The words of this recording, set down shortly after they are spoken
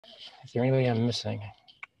Is there anybody I'm missing?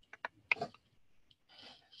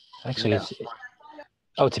 Actually, Yeah.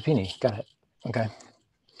 oh, Tapini, got it. Okay.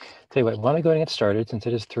 Tell you what, why don't we go ahead and get started since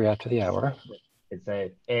it is 3 after the hour. It's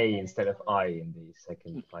a instead of I in the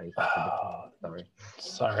second place. Oh, sorry.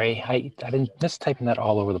 Sorry, I've been mistyping that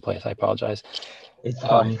all over the place. I apologize. It's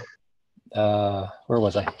fine. Where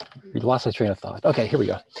was I? We lost my train of thought. Okay, here we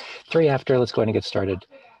go. 3 after, let's go ahead and get started.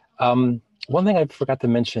 One thing I forgot to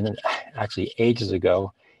mention, actually ages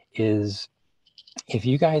ago, is if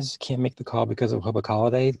you guys can't make the call because of a public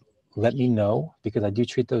holiday, let me know, because I do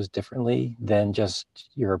treat those differently than just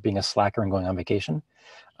you're being a slacker and going on vacation.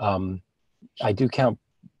 I do count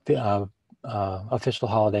official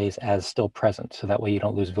holidays as still present, so that way you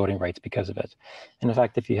don't lose voting rights because of it. And in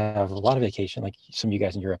fact, if you have a lot of vacation, like some of you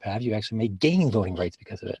guys in Europe have, you actually may gain voting rights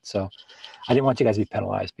because of it. So I didn't want you guys to be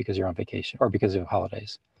penalized because you're on vacation or because of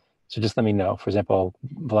holidays. So just let me know. For example,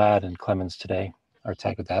 Vlad and Clemens today are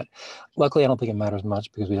tagged with that. Luckily, I don't think it matters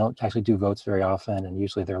much because we don't actually do votes very often, and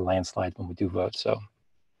usually they're landslides when we do vote. So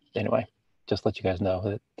anyway, just let you guys know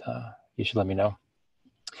that you should let me know.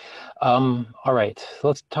 All right, so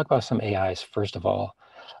let's talk about some AIs first of all.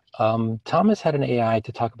 Thomas had an AI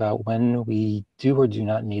to talk about when we do or do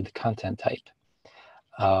not need the content type,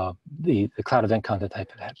 the cloud event content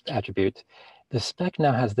type attribute. The spec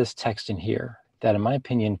now has this text in here that, in my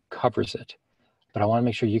opinion, covers it. But I want to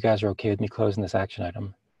make sure you guys are okay with me closing this action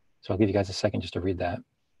item. So I'll give you guys a second just to read that.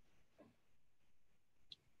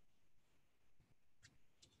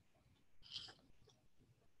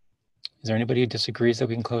 Is there anybody who disagrees that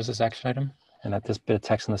we can close this action item and that this bit of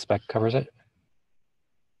text in the spec covers it?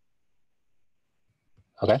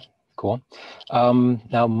 Okay, cool.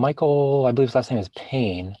 Now, Michael, I believe his last name is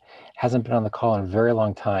Payne, hasn't been on the call in a very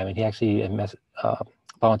long time, and he actually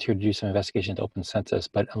volunteered to do some investigation into Open Census.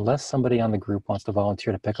 But unless somebody on the group wants to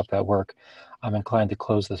volunteer to pick up that work, I'm inclined to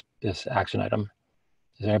close this action item.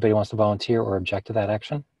 Is there anybody who wants to volunteer or object to that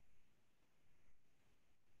action?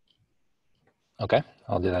 Okay,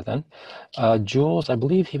 I'll do that then. Jules, I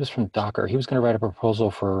believe he was from Docker. He was going to write a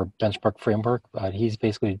proposal for benchmark framework, but he's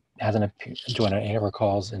basically hasn't joined any of our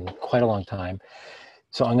calls in quite a long time.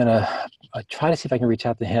 So I'm going to try to see if I can reach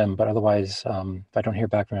out to him, but otherwise, if I don't hear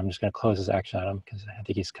back from him, I'm just going to close his action item because I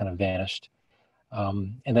think he's kind of vanished.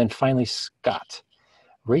 And then finally, Scott.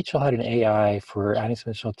 Rachel had an AI for adding some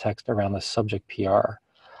additional text around the subject PR.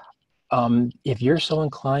 If you're so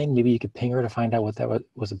inclined, maybe you could ping her to find out what that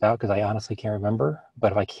was about, because I honestly can't remember.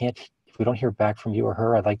 But if we don't hear back from you or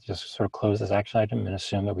her, I'd like to just sort of close this action item and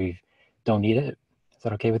assume that we don't need it. Is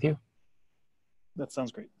that okay with you? That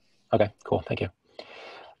sounds great. Okay, cool, thank you.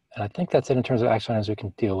 And I think that's it in terms of action items we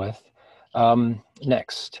can deal with.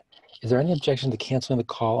 Next, is there any objection to canceling the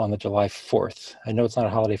call on the July 4th? I know it's not a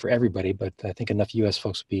holiday for everybody, but I think enough US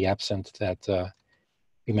folks will be absent that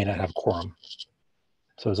we may not have a quorum.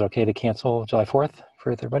 So is it okay to cancel July 4th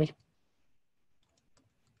for everybody?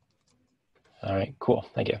 All right, cool,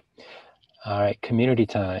 thank you. All right, community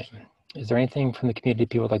time. Is there anything from the community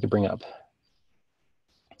people would like to bring up?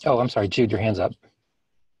 Oh, I'm sorry, Jude, your hand's up.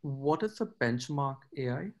 What is a benchmark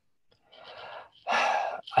AI?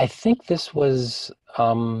 I think this was,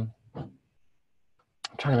 I'm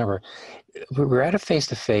trying to remember. We were at a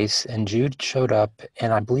face-to-face and Jude showed up,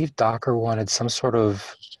 and I believe Docker wanted some sort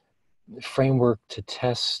of framework to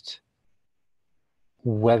test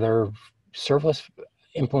whether serverless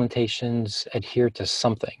implementations adhere to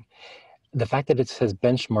something. The fact that it says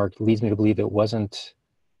benchmark leads me to believe it wasn't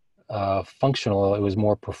functional, it was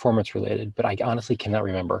more performance related, but I honestly cannot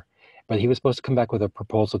remember. But he was supposed to come back with a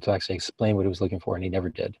proposal to actually explain what he was looking for, and he never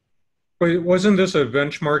did. Wait, wasn't this a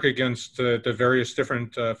benchmark against the various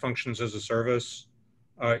different functions as a service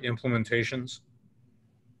implementations?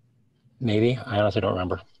 Maybe, I honestly don't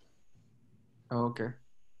remember. Oh, okay.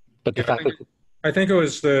 But the fact that I think it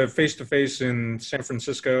was the face-to-face in San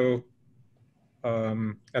Francisco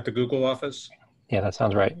at the Google office. Yeah, that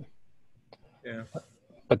sounds right. Yeah.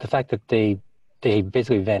 But the fact that they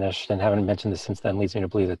basically vanished and haven't mentioned this since then leads me to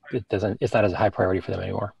believe that it's not as a high priority for them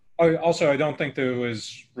anymore. Also, I don't think that it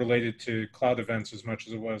was related to cloud events as much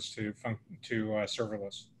as it was to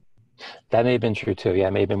serverless. That may have been true too. Yeah,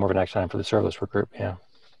 it may have been more of an action item for the serverless work group. Yeah.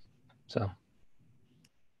 So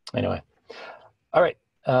anyway, all right.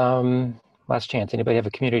 Last chance. Anybody have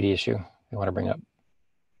a community issue you want to bring up?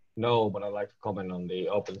 No, but I'd like to comment on the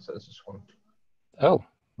Open Census one. Oh,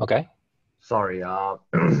 okay. Sorry.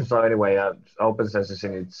 So anyway, Open Census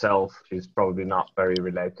in itself is probably not very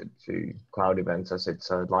related to cloud events, as it's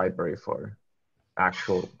a library for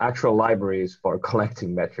actual libraries for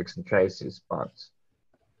collecting metrics and traces. But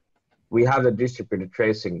we have the distributed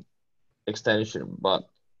tracing extension. But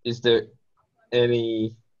is there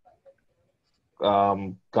any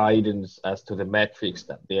guidance as to the metrics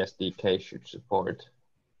that the SDK should support,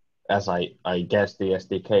 as I guess the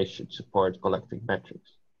SDK should support collecting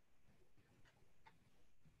metrics.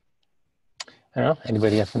 I don't know.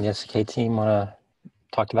 Anybody from the SDK team want to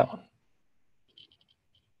talk to that one?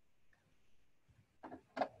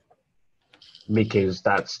 Because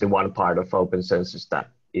that's the one part of open census that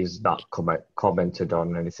is not commented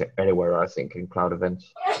on anywhere, I think, in cloud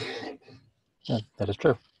events. Yeah, that is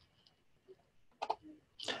true.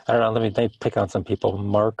 I don't know. Let me pick on some people.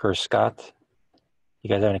 Mark or Scott, you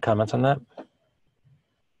guys have any comments on that?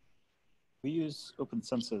 We use open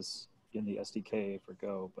census in the SDK for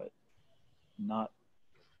Go, but not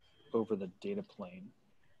over the data plane.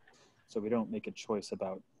 So we don't make a choice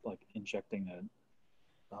about like injecting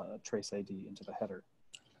a trace ID into the header.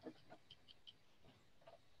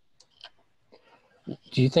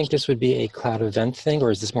 Do you think this would be a cloud event thing,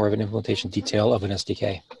 or is this more of an implementation detail of an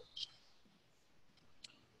SDK?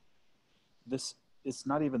 It's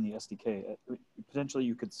not even the SDK. Potentially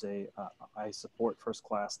you could say, I support first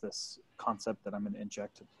class this concept that I'm going to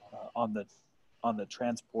inject on the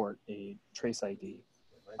transport a trace ID.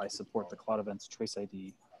 I support the Cloud Events trace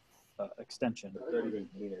ID extension,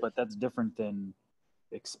 but that's different than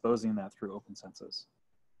exposing that through open census.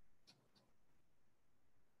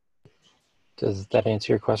 Does that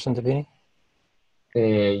answer your question, Davini?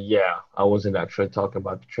 Yeah, I wasn't actually talking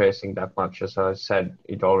about the tracing that much. As I said,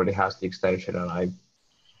 it already has the extension, and I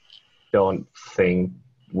don't think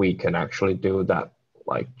we can actually do that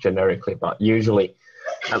like generically. But usually,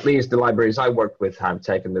 at least the libraries I worked with have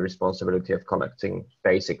taken the responsibility of collecting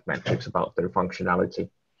basic metrics about their functionality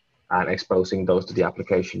and exposing those to the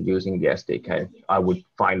application using the SDK. I would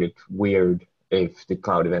find it weird if the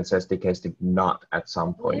Cloud Events SDKs did not at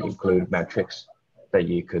some point include metrics that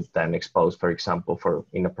you could then expose, for example,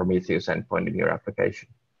 in a Prometheus endpoint in your application.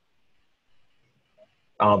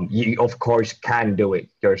 You of course can do it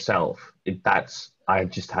yourself. I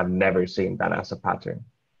just have never seen that as a pattern.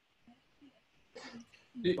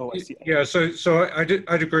 Oh, I see. Yeah, so I'd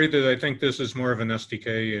agree that I think this is more of an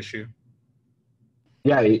SDK issue.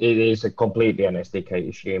 Yeah, it is completely an SDK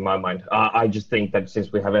issue in my mind. I just think that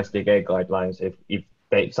since we have SDK guidelines,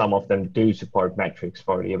 if some of them do support metrics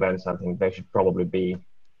for the events, I think they should probably be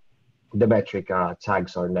the metric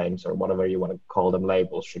tags or names or whatever you want to call them,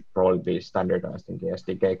 labels, should probably be standardized in the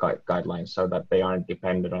SDK guidelines so that they aren't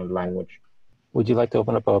dependent on language. Would you like to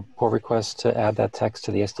open up a pull request to add that text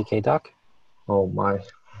to the SDK doc? Oh my.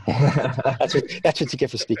 That's what you get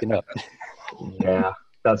for speaking up. Yeah,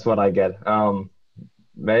 that's what I get.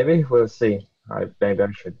 Maybe we'll see. Maybe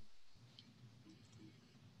I should.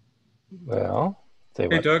 Well, say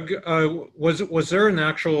Hey, what? Doug, was there an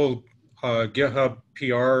actual GitHub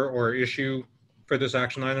PR or issue for this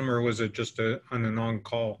action item, or was it just on an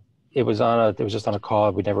on-call? It was just on a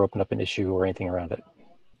call. We never opened up an issue or anything around it.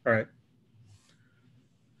 All right.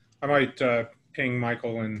 I might ping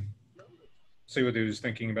Michael and see what he was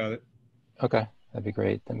thinking about it. Okay, that'd be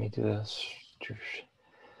great. Let me do this.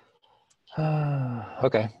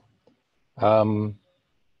 Okay.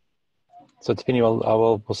 So Topini,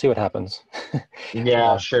 we'll see what happens.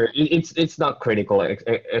 Yeah, sure. It's not critical,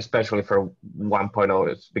 especially for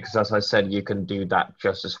 1.0, because as I said, you can do that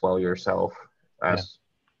just as well yourself.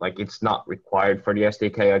 Like it's not required for the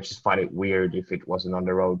SDK. I just find it weird if it wasn't on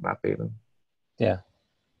the roadmap even. Yeah.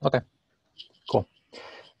 Okay. Cool.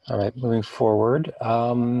 All right. Moving forward,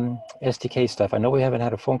 SDK stuff. I know we haven't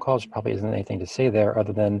had a phone call. There probably isn't anything to say there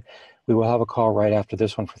other than we will have a call right after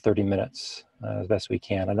this one for 30 minutes as best we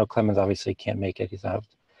can. I know Clemens obviously can't make it. He's out.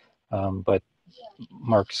 But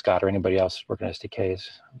Mark, Scott, or anybody else working on SDKs,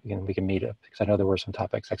 we can meet up because I know there were some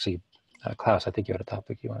topics. Actually, Klaus, I think you had a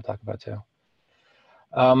topic you want to talk about too.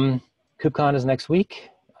 KubeCon is next week.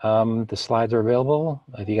 The slides are available.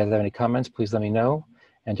 If you guys have any comments, please let me know.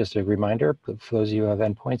 And just a reminder, for those of you who have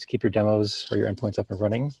endpoints, keep your demos or your endpoints up and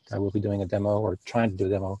running. I will be doing a demo or trying to do a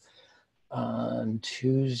demo on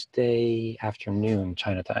Tuesday afternoon,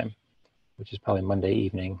 China time, which is probably Monday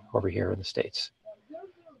evening over here in the States.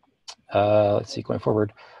 Let's see, going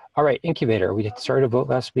forward. All right, incubator. We started a vote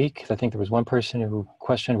last week. I think there was one person who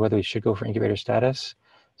questioned whether we should go for incubator status.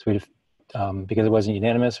 So because it wasn't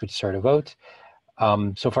unanimous, we just started a vote.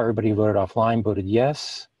 So far, everybody who voted offline voted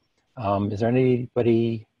yes. Is there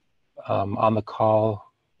anybody on the call?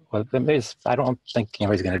 Well, I don't think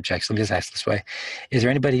anybody's going to object. So let me just ask this way. Is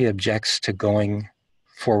there anybody who objects to going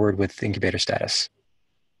forward with incubator status?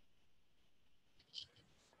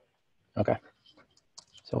 Okay.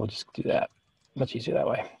 So we'll just do that. Much easier that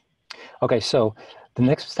way. Okay, so The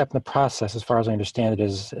next step in the process, as far as I understand it,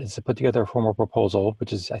 is to put together a formal proposal,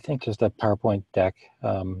 which is, I think, just a PowerPoint deck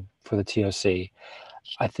for the TOC.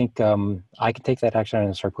 I think I can take that action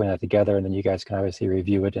and start putting that together, and then you guys can obviously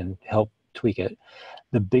review it and help tweak it.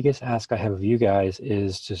 The biggest ask I have of you guys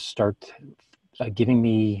is to start giving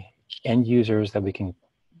me end users that we can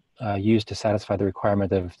use to satisfy the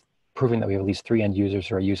requirement of proving that we have at least 3 end users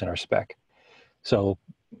who are using our spec. So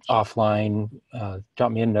offline,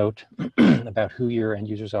 drop me a note about who your end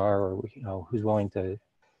users are, or who's willing to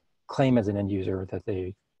claim as an end user that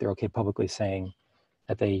they're okay publicly saying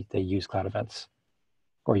that they use cloud events,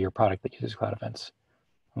 or your product that uses cloud events.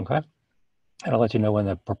 Okay, and I'll let you know when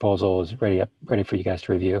the proposal is ready for you guys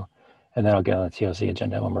to review, and then I'll get on the TOC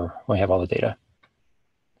agenda when we have all the data.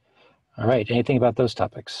 All right, anything about those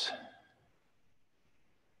topics?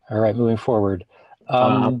 All right, moving forward.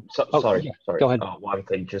 Sorry. Go ahead. One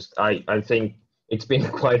thing, I think it's been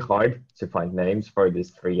quite hard to find names for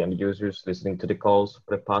these 3 end users listening to the calls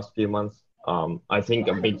for the past few months. I think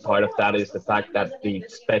a big part of that is the fact that the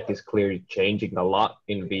spec is clearly changing a lot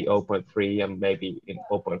in the 0.3 and maybe in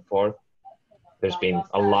 0.4. There's been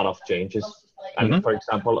a lot of changes. And for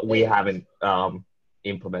example, we haven't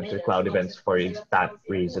implemented cloud events for that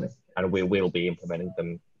reason. And we will be implementing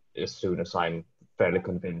them as soon as I'm fairly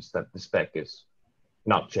convinced that the spec is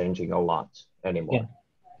not changing a lot anymore.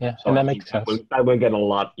 Yeah, so and that makes sense. That will get a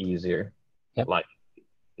lot easier, yep. Like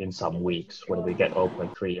in some weeks when we get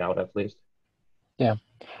 0.3 out at least. Yeah,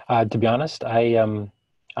 to be honest, I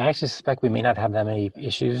actually suspect we may not have that many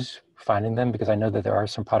issues finding them, because I know that there are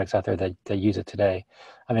some products out there that use it today.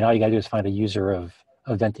 I mean, all you gotta do is find a user of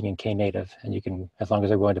venting in Knative, and you can, as long as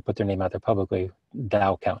they're willing to put their name out there publicly,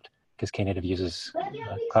 that'll count, because Knative uses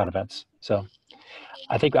cloud events. So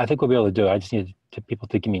I think we'll be able to do it. I just need people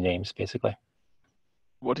to give me names, basically.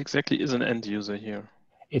 What exactly is an end user here?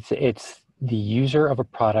 It's the user of a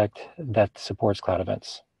product that supports cloud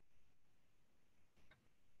events.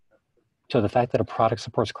 So the fact that a product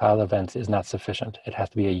supports cloud events is not sufficient. It has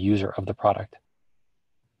to be a user of the product.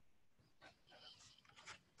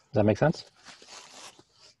 Does that make sense?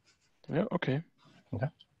 Yeah, okay. Okay.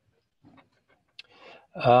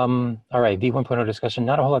 All right, V1.0 discussion.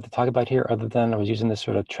 Not a whole lot to talk about here other than I was using this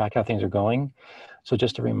sort of track how things are going. So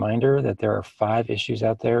just a reminder that there are 5 issues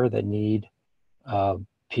out there that need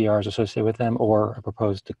PRs associated with them, or a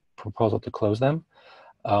proposal to close them.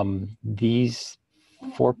 These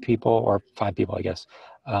 4 people, or 5 people, I guess,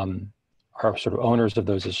 are sort of owners of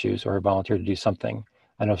those issues or volunteered to do something.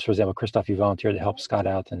 I know, for example, Christoph, you volunteered to help Scott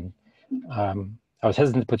out, and I was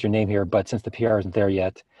hesitant to put your name here, but since the PR isn't there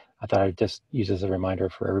yet, I thought I'd just use as a reminder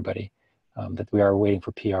for everybody that we are waiting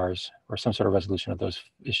for PRs or some sort of resolution of those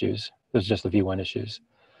issues. Those are just the V1 issues.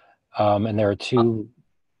 And there are 2,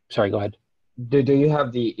 sorry, go ahead. Do you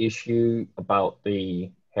have the issue about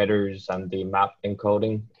the headers and the map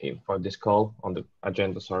encoding for this call on the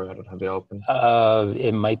agenda? Sorry, I don't have it open.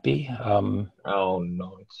 It might be. Oh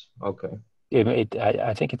no, it's okay.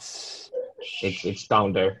 I think it's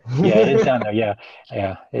down there. Yeah, it is down there. Yeah.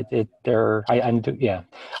 Yeah.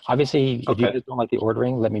 Obviously, if you guys don't like the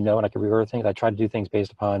ordering, let me know and I can reorder things. I try to do things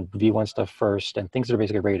based upon V1 stuff first and things that are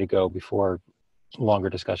basically ready to go before longer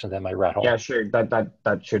discussions that might rattle. Yeah, sure.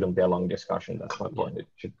 That shouldn't be a long discussion. That's my point. It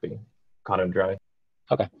should be cut and dry.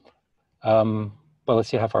 Okay. Well, let's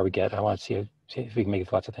see how far we get. I want to see if we can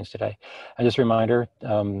make lots of things today. And just a reminder,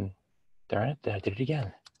 darn it, I did it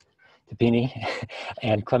again. Tapini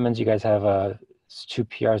and Clemens, you guys have 2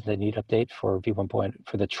 PRs that need update for V1.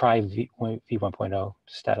 For the try V1.0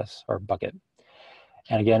 status or bucket.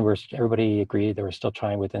 And again, everybody agreed that we're still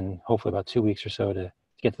trying within hopefully about 2 weeks or so to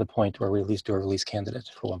get to the point where we at least do a release candidate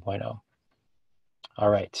for 1.0. All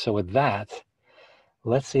right, so with that,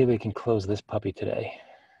 let's see if we can close this puppy today.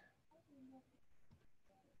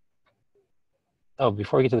 Oh,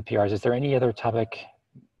 before we get to the PRs, is there any other topic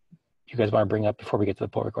you guys want to bring up before we get to the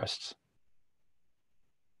pull requests?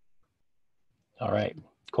 All right,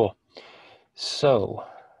 cool. So,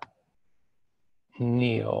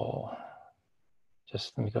 Neil,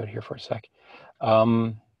 just let me go here for a sec.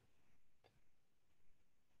 I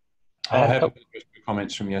have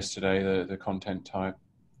comments from yesterday, the content type.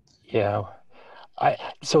 Yeah,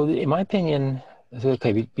 so in my opinion,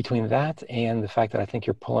 okay, between that and the fact that I think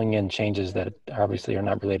you're pulling in changes that obviously are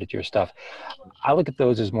not related to your stuff, I look at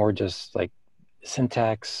those as more just like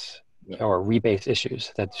syntax or rebase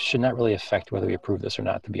issues that should not really affect whether we approve this or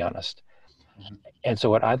not, to be honest. And so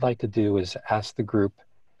what I'd like to do is ask the group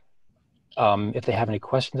if they have any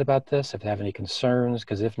questions about this, if they have any concerns,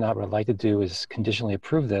 because if not, what I'd like to do is conditionally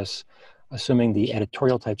approve this, assuming the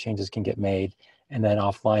editorial type changes can get made, And then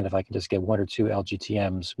offline, if I can just get 1 or 2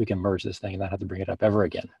 LGTMs, we can merge this thing and not have to bring it up ever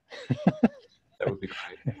again. That would be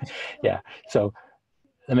great. Yeah, so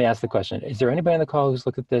let me ask the question. Is there anybody on the call who's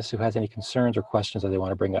looked at this who has any concerns or questions that they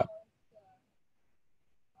want to bring up?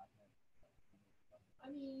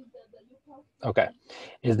 Okay.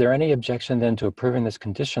 Is there any objection then to approving this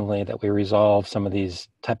conditionally that we resolve some of these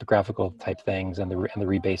typographical type things and the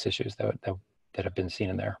rebase issues that have been seen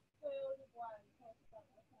in there?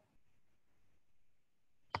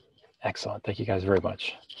 Excellent. Thank you guys very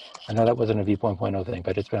much. I know that wasn't a V1.0 thing,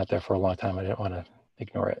 but it's been out there for a long time. I didn't want to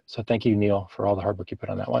ignore it. So thank you, Neil, for all the hard work you put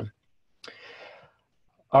on that one.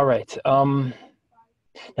 All right.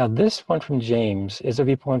 Now this one from James is a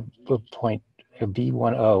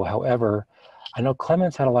V1.0. However, I know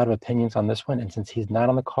Clemens had a lot of opinions on this one, and since he's not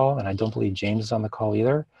on the call, and I don't believe James is on the call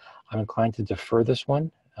either, I'm inclined to defer this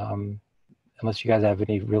one, unless you guys have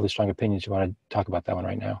any really strong opinions you want to talk about that one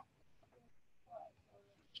right now.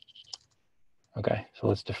 Okay, so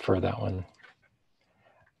let's defer that one.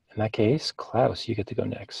 In that case, Klaus, you get to go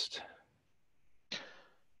next.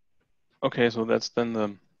 Okay, so that's then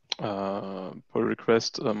the pull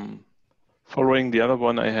request following the other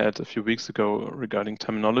one I had a few weeks ago regarding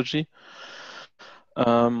terminology.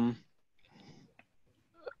 I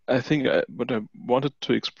think what I wanted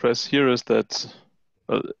to express here is that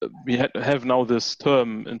we have now this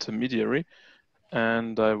term intermediary,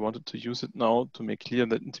 and I wanted to use it now to make clear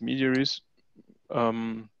that intermediaries,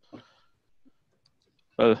 well,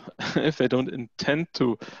 if they don't intend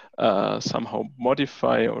to somehow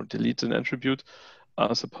modify or delete an attribute,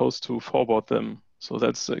 are supposed to forward them. So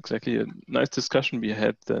that's exactly a nice discussion we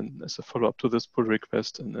had then as a follow-up to this pull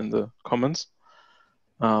request and in the comments,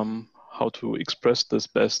 how to express this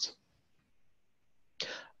best.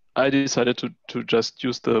 I decided to just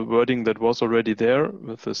use the wording that was already there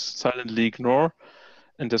with this silently ignore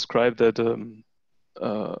and describe that an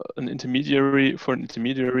intermediary, for an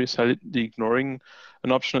intermediary, silently ignoring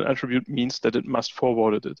an optional attribute means that it must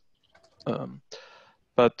forward it.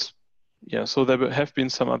 But yeah, so there have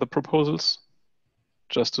been some other proposals,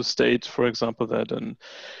 just to state, for example, that an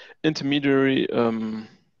intermediary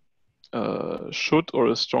should or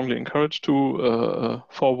is strongly encouraged to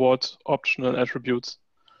forward optional attributes,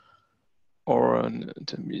 or an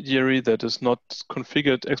intermediary that is not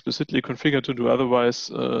configured, explicitly configured to do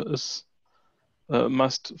otherwise,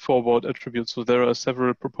 must forward attributes. So there are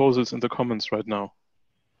several proposals in the comments right now.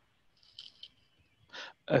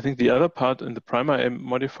 I think the other part in the primer I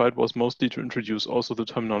modified was mostly to introduce also the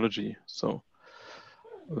terminology. So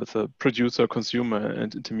with a producer, consumer,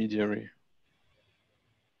 and intermediary.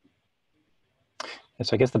 And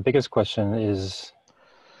so I guess the biggest question is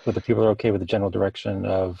whether people are okay with the general direction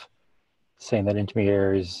of saying that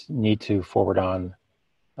intermediaries need to forward on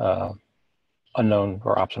unknown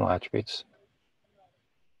or optional attributes,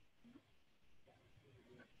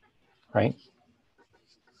 right?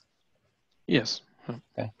 Yes.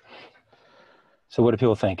 Okay. So what do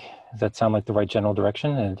people think? Does that sound like the right general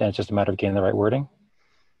direction, and it's just a matter of getting the right wording?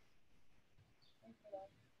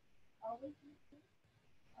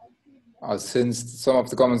 Since some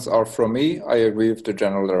of the comments are from me, I agree with the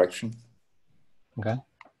general direction. Okay.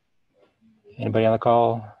 Anybody on the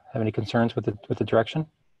call have any concerns with the direction?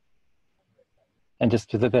 And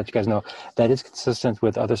just to let you guys know, that is consistent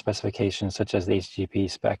with other specifications, such as the HTTP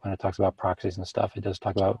spec when it talks about proxies and stuff. It does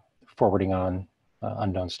talk about forwarding on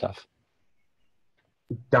unknown stuff.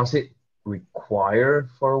 Does it require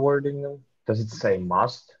forwarding them? Does it say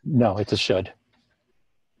must? No, it's a should.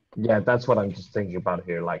 Yeah, that's what I'm just thinking about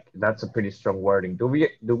here. Like, that's a pretty strong wording. Do we?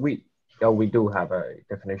 Oh, we do have a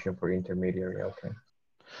definition for intermediary. Okay.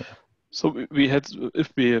 So we had,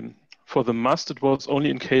 if we, for the must, it was only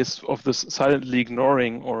in case of this silently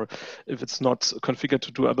ignoring, or if it's not configured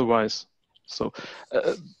to do otherwise. So,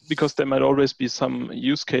 because there might always be some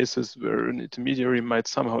use cases where an intermediary might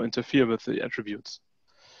somehow interfere with the attributes.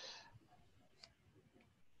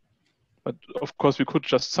 But of course, we could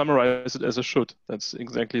just summarize it as a should. That's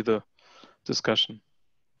exactly the discussion.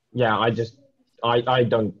 Yeah, I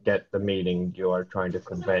don't get the meaning you are trying to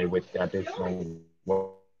convey with the additional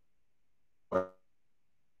wording.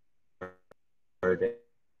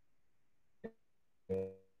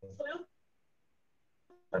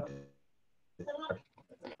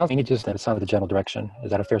 I think it just sounded the general direction.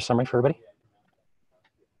 Is that a fair summary for everybody?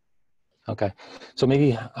 Okay, so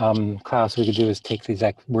maybe Klaus, what we could do is take the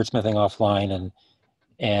exact wordsmithing offline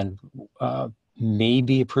and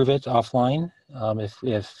maybe approve it offline if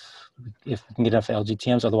we can get enough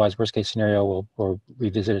LGTMs. Otherwise, worst case scenario, we'll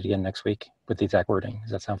revisit it again next week with the exact wording.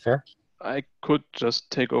 Does that sound fair? I could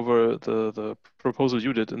just take over the proposal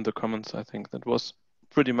you did in the comments. I think that was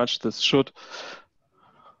pretty much this should.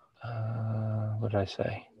 What did I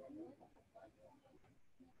say?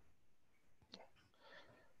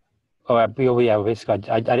 Oh, yeah, basically,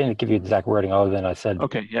 I didn't give you exact wording other than I said,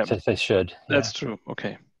 okay, yeah, they should. That's true.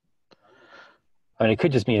 Okay. I mean, it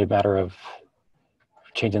could just be a matter of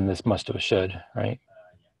changing this must to a should, right?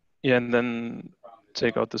 Yeah, and then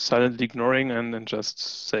take out the silently ignoring and then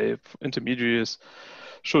just say intermediaries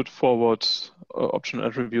should forward optional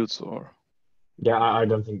attributes or. Yeah, I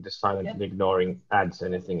don't think the silently ignoring adds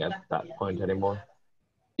anything at that point anymore.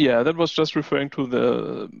 Yeah, that was just referring to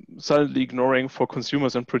the silently ignoring for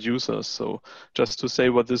consumers and producers. So just to say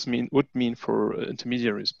what this would mean for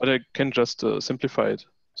intermediaries, but I can just simplify it.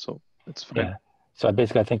 So it's fine. Yeah. So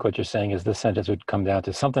basically, I think what you're saying is this sentence would come down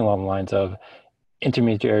to something along the lines of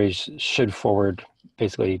intermediaries should forward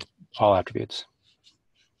basically all attributes.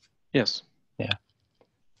 Yes. Yeah.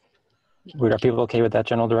 Are people okay with that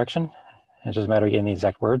general direction? It doesn't matter getting the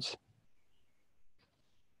exact words.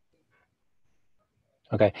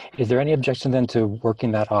 Okay. Is there any objection then to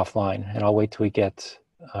working that offline? And I'll wait till we get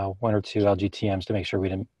 1 or 2 LGTMs to make sure we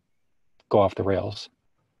didn't go off the rails.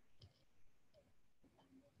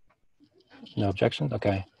 No objections?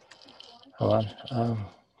 Okay. Hold on.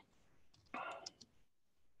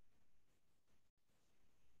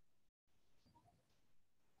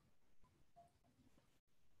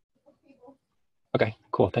 Okay,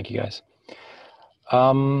 cool. Thank you, guys.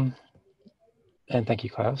 And thank you,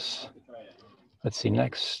 Klaus. Let's see,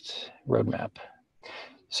 next, roadmap.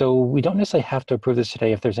 So we don't necessarily have to approve this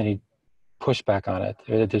today if there's any pushback on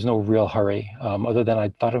it. There's no real hurry, other than I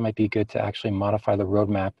thought it might be good to actually modify the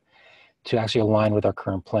roadmap to actually align with our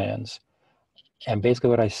current plans. And basically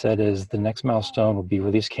what I said is the next milestone will be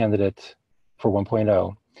release candidate for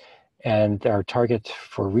 1.0. And our target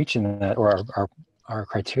for reaching that, or our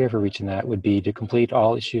criteria for reaching that would be to complete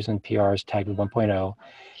all issues and PRs tagged with 1.0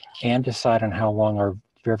 and decide on how long our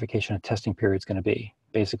verification and testing period is going to be.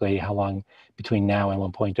 Basically, how long between now and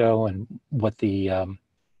 1.0 and what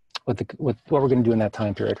we're going to do in that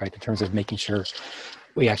time period, right? In terms of making sure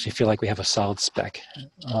we actually feel like we have a solid spec.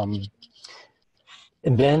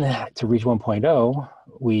 And then to reach 1.0,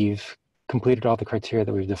 we've completed all the criteria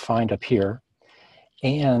that we've defined up here.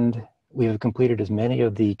 And we have completed as many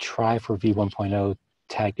of the try for v1.0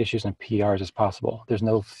 tagged issues and PRs as possible. There's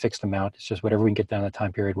no fixed amount. It's just whatever we can get down the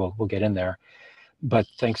time period, we'll get in there. But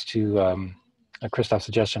thanks to Christoph's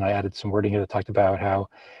suggestion, I added some wording here that talked about how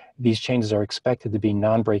these changes are expected to be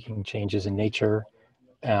non-breaking changes in nature.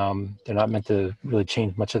 They're not meant to really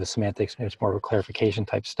change much of the semantics. It's more of a clarification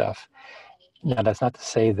type stuff. Now, that's not to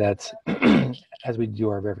say that as we do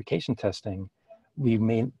our verification testing, we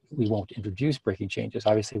won't introduce breaking changes.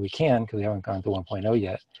 Obviously, we can because we haven't gone to 1.0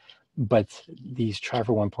 yet. But these try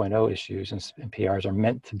for 1.0 issues and PRs are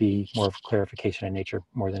meant to be more of clarification in nature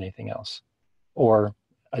more than anything else, or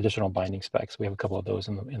additional binding specs. We have a couple of those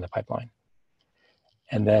in the pipeline.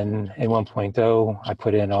 And then in 1.0, I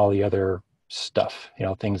put in all the other stuff,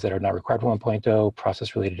 things that are not required for 1.0,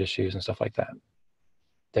 process-related issues and stuff like that.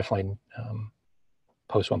 Definitely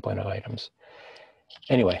post 1.0 items.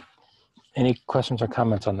 Anyway, any questions or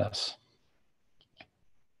comments on this?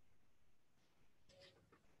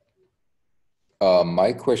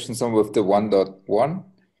 My questions are with the 1.1.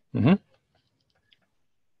 Mm-hmm.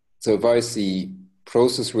 So if I see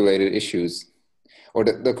process-related issues, or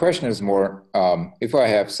the question is more, if I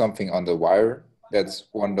have something on the wire that's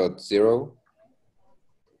 1.0,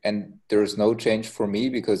 and there's no change for me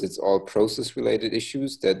because it's all process-related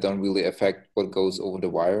issues that don't really affect what goes over the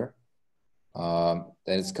wire, then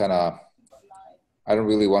it's kind of, I don't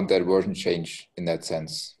really want that version change in that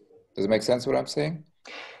sense. Does it make sense what I'm saying?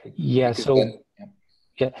 Yeah, so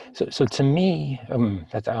to me, I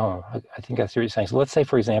think that's what you're saying. So let's say,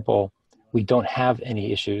 for example, we don't have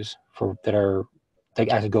any issues that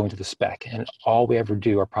actually go into the spec, and all we ever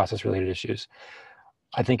do are process-related issues.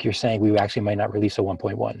 I think you're saying we actually might not release a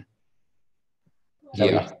 1.1.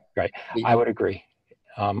 Yeah. Right. I would agree.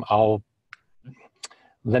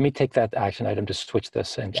 Let me take that action item to switch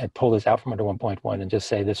this and pull this out from under 1.1 and just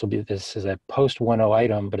say this is a post 1.0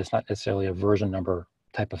 item, but it's not necessarily a version number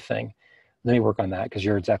type of thing. Let me work on that because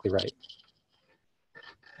you're exactly right.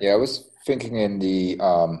 Yeah, I was thinking in the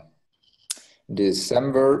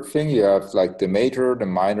December thing, you have like the major, the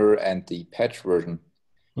minor, and the patch version.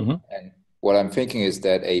 Mm-hmm. And what I'm thinking is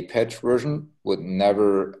that a patch version would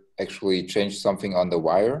never actually change something on the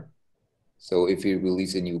wire. So if you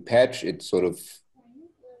release a new patch, it sort of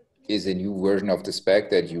is a new version of the spec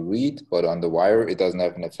that you read, but on the wire, it doesn't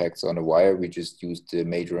have an effect on the wire. We just use the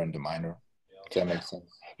major and the minor. Does that make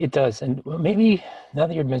sense? It does, and maybe now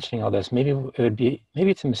that you're mentioning all this, maybe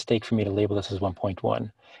it's a mistake for me to label this as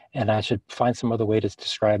 1.1, and I should find some other way to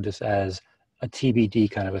describe this as a TBD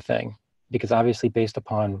kind of a thing, because obviously based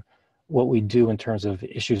upon what we do in terms of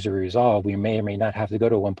issues to resolve, we may or may not have to go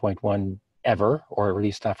to 1.1 ever, or at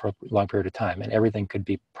least not for a long period of time, and everything could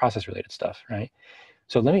be process-related stuff, right?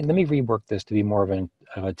 So let me rework this to be more of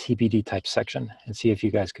a TBD type section and see if you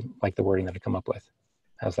guys can like the wording that I come up with.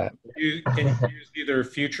 How's that? Can you use either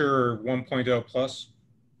future or 1.0 plus?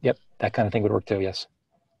 Yep, that kind of thing would work too, yes.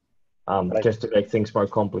 Just to make things more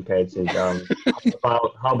complicated, how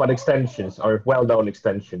about extensions or well-known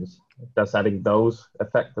extensions? Does adding those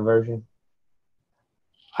affect the version?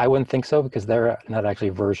 I wouldn't think so because they're not actually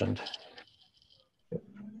versioned.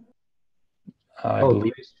 I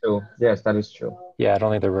believe that is true. Yes, that is true. Yeah, I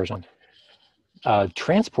don't think they're versioned.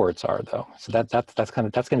 Transports are though, so that's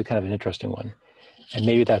going to be kind of an interesting one. And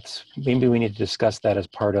maybe we need to discuss that as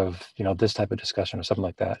part of this type of discussion or something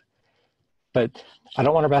like that. But I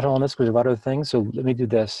don't want to rattle on this because there's a lot of other things. So let me do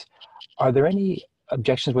this. Are there any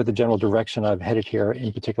objections with the general direction I've headed here,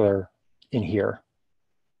 in particular in here?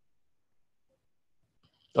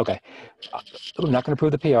 Okay, I'm not going to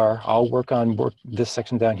approve the PR. I'll work this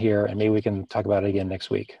section down here, and maybe we can talk about it again next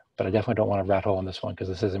week. But I definitely don't want to rat hole on this one because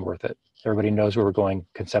this isn't worth it. Everybody knows where we're going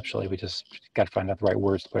conceptually. We just got to find out the right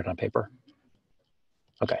words to put it on paper.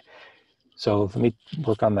 Okay, so let me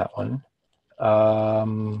work on that one.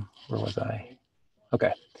 Where was I?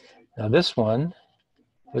 Okay, now this one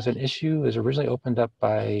was an issue. It was originally opened up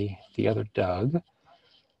by the other Doug.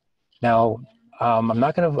 Now, I'm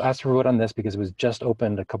not going to ask for a vote on this because it was just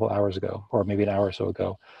opened a couple hours ago, or maybe an hour or so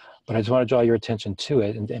ago. But I just want to draw your attention to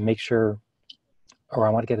it and make sure, or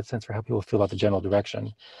I want to get a sense for how people feel about the general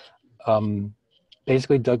direction.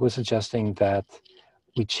 Basically, Doug was suggesting that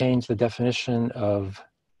we change the definition of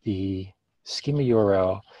the schema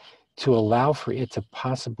URL to allow for it to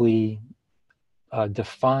possibly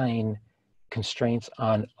define constraints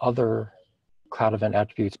on other cloud event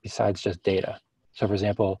attributes besides just data. So for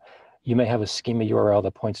example, you may have a schema URL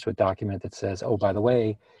that points to a document that says, oh, by the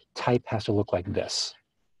way, type has to look like this.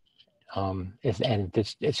 And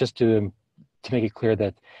it's just to make it clear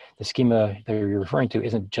that the schema that you're referring to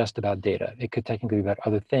isn't just about data. It could technically be about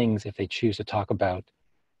other things if they choose to talk about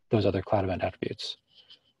those other cloud event attributes.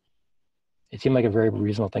 It seemed like a very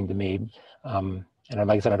reasonable thing to me. And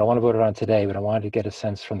like I said, I don't want to vote it on today, but I wanted to get a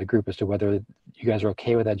sense from the group as to whether you guys are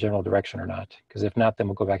okay with that general direction or not. Because if not, then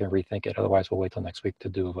we'll go back and rethink it. Otherwise, we'll wait till next week to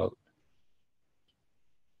do a vote.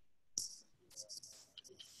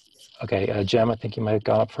 Okay, Jem, I think you might have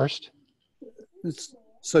gone up first.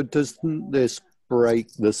 So doesn't this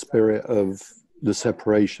break the spirit of the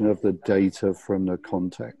separation of the data from the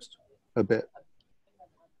context a bit?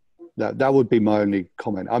 That would be my only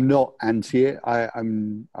comment. I'm not anti it.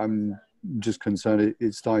 I'm just concerned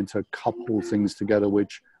it's starting to couple things together,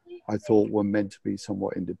 which I thought were meant to be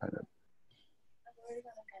somewhat independent.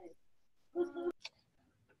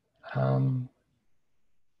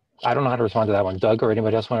 I don't know how to respond to that one. Doug or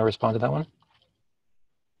anybody else want to respond to that one?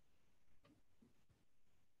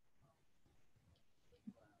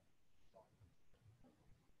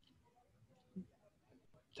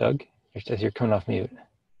 Doug, you're coming off mute.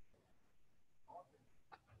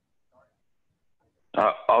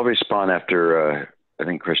 I'll respond after I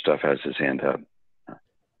think Christoph has his hand up.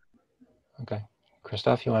 Okay.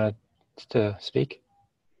 Christoph, you want to speak?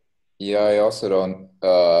 Yeah, I also don't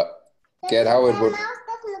get how it would.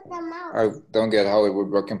 I don't get how it would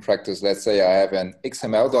work in practice. Let's say I have an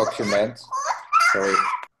XML document. Sorry.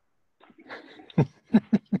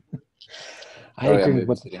 I agree with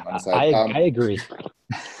what I agree.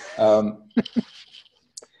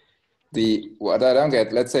 What I don't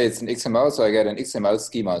get, let's say it's an XML, so I get an XML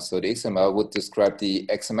schema. So the XML would describe the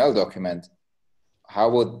XML document. How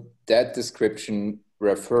would that description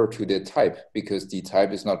refer to the type? Because the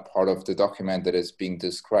type is not part of the document that is being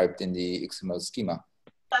described in the XML schema.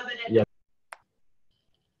 Yeah.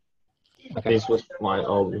 Okay. This was my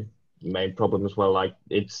own main problem as well. Like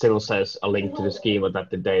it still says a link to the schema that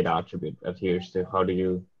the data attribute adheres to. How do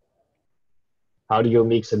you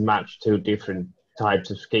mix and match two different types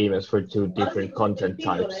of schemas for two different content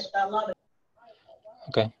types?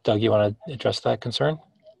 Okay, Doug, you want to address that concern?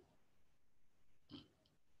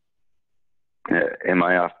 Am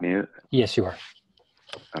I off mute? Yes, you are.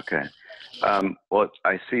 Okay. Well,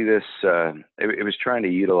 I see this, it was trying to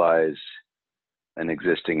utilize an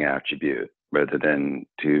existing attribute rather than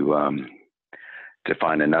to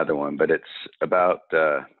find another one, but it's about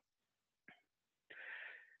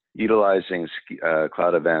utilizing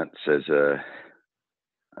cloud events as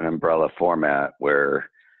an umbrella format where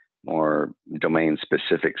more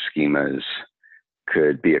domain-specific schemas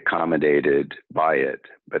could be accommodated by it,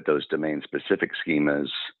 but those domain-specific schemas,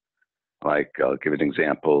 like I'll give an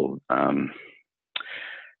example,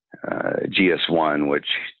 GS1, which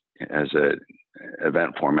has an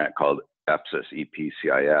event format called EPSIS,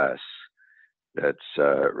 EPCIS, that's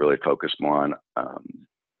really focused more on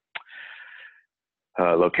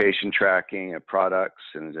location tracking of products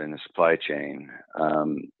and the supply chain.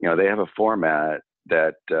 You know, they have a format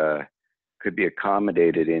that could be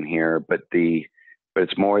accommodated in here, but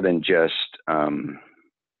it's more than just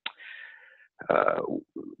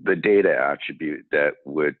the data attribute that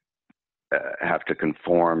would have to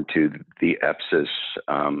conform to the EPSIS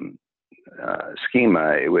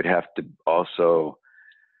schema. It would have to also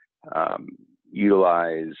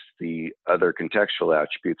utilize the other contextual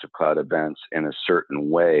attributes of cloud events in a certain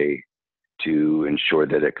way to ensure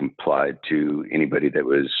that it complied to anybody that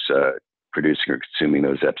was producing or consuming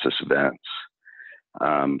those EPSIS events.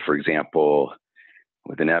 For example,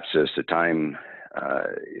 with an EPSIS, the time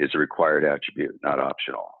is a required attribute, not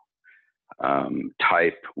optional.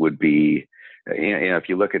 Type would be, you know, if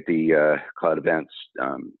you look at the cloud events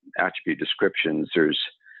attribute descriptions,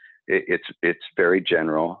 it's very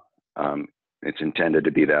general. It's intended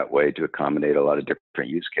to be that way to accommodate a lot of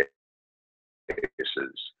different use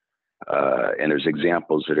cases. And there's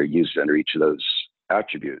examples that are used under each of those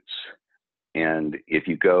attributes. And if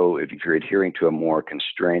you're adhering to a more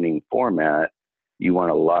constraining format, you want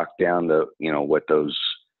to lock down what those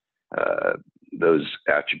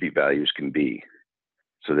attribute values can be,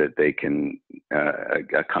 so that they can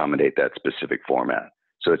accommodate that specific format.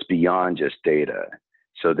 So it's beyond just data.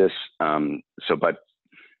 So this, but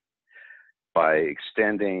by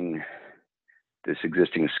extending this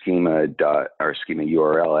existing schema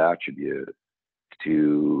URL attribute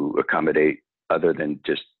to accommodate other than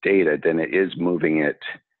just data, then it is moving it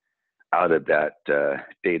out of that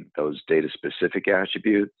those data specific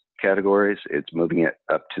attribute categories. It's moving it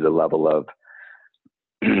up to the level of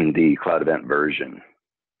the cloud event version.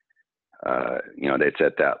 You know, it's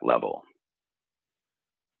at that level.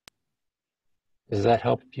 Does that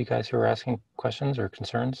help you guys who are asking questions or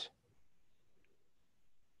concerns?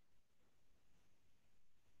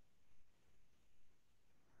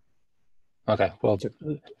 Okay, well,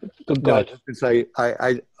 go ahead. Say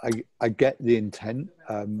I get the intent,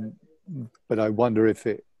 but I wonder if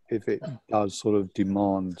it does sort of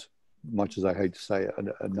demand, much as I hate to say it,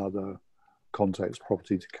 another context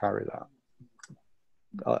property to carry that.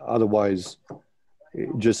 Otherwise, it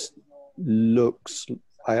just looks.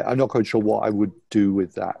 I'm not quite sure what I would do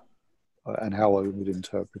with that and how I would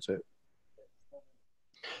interpret it.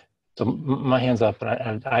 So my hand's up,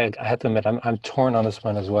 and I have to admit I'm torn on this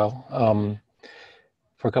one as well,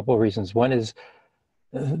 for a couple of reasons. One is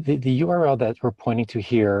the URL that we're pointing to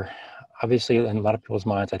here. Obviously, in a lot of people's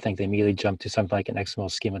minds, I think they immediately jump to something like an XML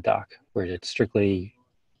schema doc, where it's strictly,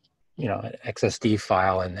 you know, an XSD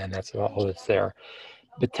file, and that's all that's there.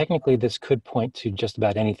 But technically, this could point to just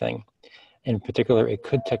about anything. In particular, it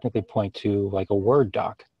could technically point to like a Word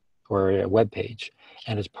doc or a web page.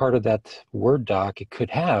 And as part of that Word doc, it could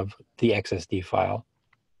have the XSD file.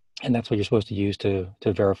 And that's what you're supposed to use to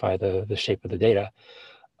verify the shape of the data.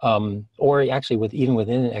 Or actually, even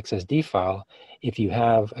within an XSD file, if you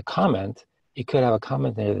have a comment, it could have a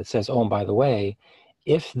comment there that says, oh, and by the way,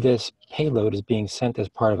 if this payload is being sent as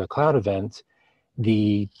part of a cloud event,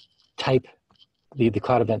 the type, the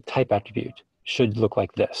cloud event type attribute should look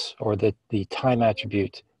like this, or that the time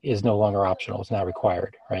attribute is no longer optional, it's now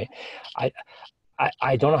required, right?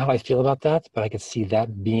 I don't know how I feel about that, but I could see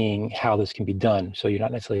that being how this can be done. So you're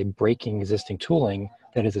not necessarily breaking existing tooling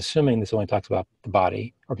that is assuming this only talks about the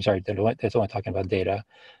body, or I'm sorry, that's only talking about data.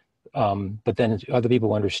 But then other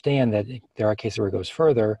people understand that there are cases where it goes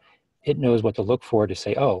further. It knows what to look for to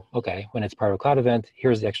say, oh, okay, when it's part of a cloud event,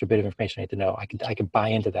 here's the extra bit of information I need to know. I can buy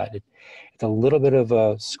into that. It's a little bit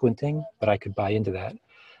of squinting, but I could buy into that.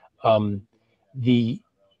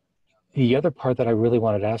 The other part that I really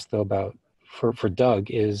wanted to ask, though, about for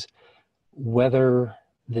Doug is whether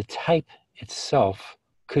the type itself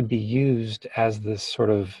could be used as this sort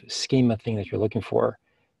of schema thing that you're looking for.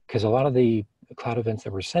 Because a lot of the cloud events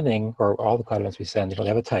that we're sending, or all the cloud events we send, they don't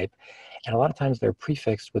have a type. And a lot of times they're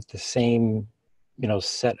prefixed with the same, you know,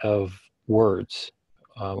 set of words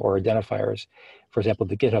or identifiers. For example,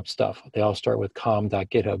 the GitHub stuff, they all start with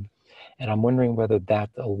com.github. And I'm wondering whether that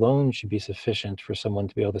alone should be sufficient for someone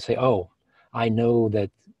to be able to say, oh, I know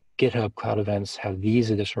that GitHub cloud events have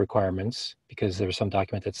these additional requirements because there's some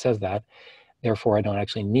document that says that. Therefore, I don't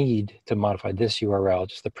actually need to modify this URL.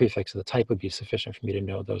 Just the prefix of the type would be sufficient for me to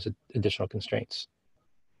know those additional constraints.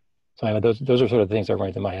 So anyway, those are sort of the things that are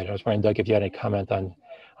running through my head. I was wondering, Doug, if you had any comment on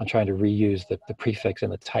trying to reuse the prefix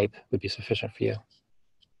and the type would be sufficient for you.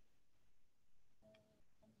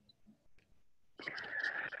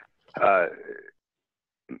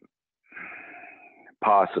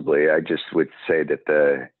 Possibly. I just would say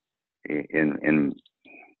that in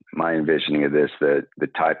my envisioning of this, the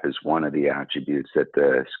type is one of the attributes that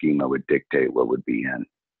the schema would dictate what would be in,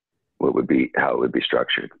 how it would be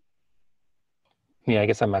structured. Yeah, I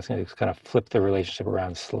guess I'm asking you to kind of flip the relationship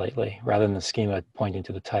around slightly. Rather than the schema pointing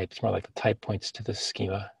to the type, it's more like the type points to the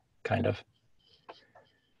schema, kind of.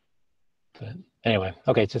 But anyway,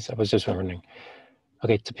 okay, I was just wondering.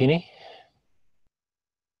 Okay, Tapini?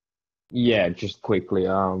 Yeah, just quickly.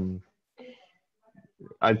 I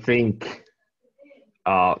think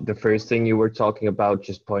the first thing you were talking about,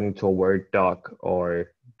 just pointing to a Word doc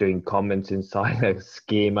or doing comments inside a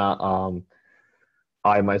schema.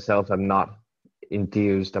 I myself am not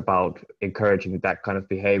enthused about encouraging that kind of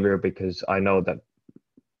behavior, because I know that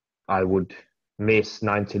I would miss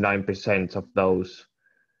 99% of those,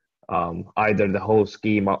 either the whole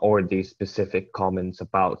schema or the specific comments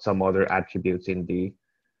about some other attributes in the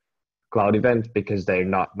cloud event, because they're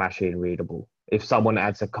not machine readable. If someone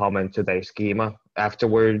adds a comment to their schema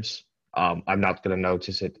afterwards, I'm not going to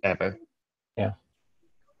notice it ever. Yeah.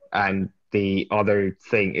 And the other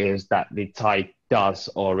thing is that the type does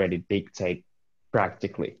already dictate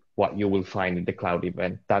practically what you will find in the cloud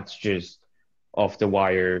event. That's just off the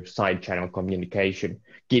wire side channel communication.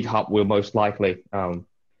 GitHub will most likely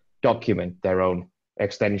document their own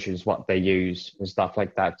extensions, what they use and stuff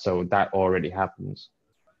like that. So that already happens.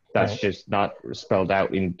 That's Right. just not spelled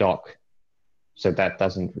out in doc. So that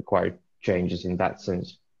doesn't require changes in that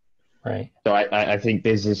sense. Right. So I think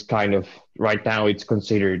this is kind of, right now it's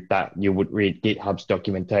considered that you would read GitHub's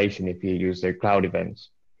documentation if you use their cloud events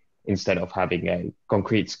instead of having a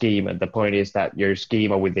concrete schema. The point is that your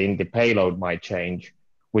schema within the payload might change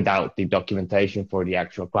without the documentation for the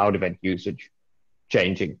actual cloud event usage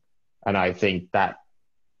changing. And I think that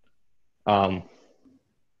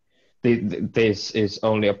this is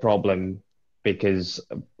only a problem because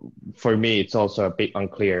for me, it's also a bit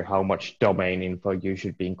unclear how much domain info you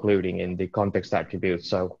should be including in the context attribute.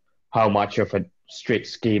 So how much of a strict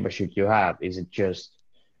schema should you have? Is it just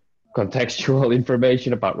contextual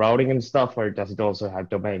information about routing and stuff, or does it also have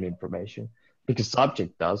domain information? Because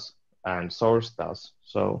subject does and source does.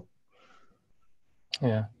 So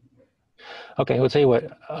yeah. Okay, we'll tell you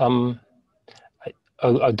what.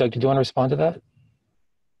 Doug, did you want to respond to that?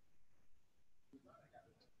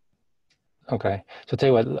 Okay, so I'll tell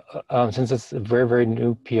you what, since it's a very, very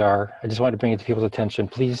new PR, I just wanted to bring it to people's attention.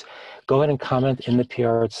 Please go ahead and comment in the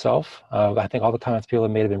PR itself. I think all the comments people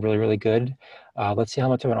have made have been really, really good. Let's see how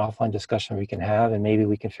much of an offline discussion we can have, and maybe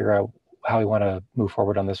we can figure out how we want to move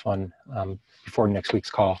forward on this one before next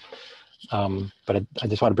week's call. But I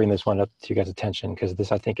just want to bring this one up to you guys' attention, because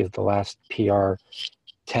this, I think, is the last PR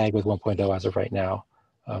tag with 1.0 as of right now.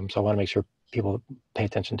 So I want to make sure people pay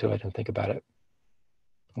attention to it and think about it.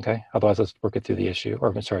 Okay, otherwise let's work it through the issue,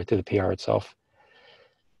 or sorry, through the PR itself.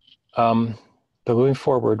 But moving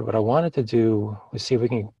forward, what I wanted to do was see if we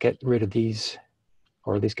can get rid of these,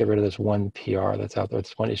 or at least get rid of this one PR that's out there,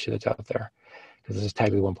 this one issue that's out there, because this is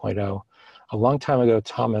tagged with 1.0. A long time ago,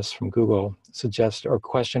 Thomas from Google suggested or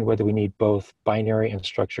questioned whether we need both binary and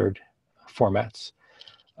structured formats.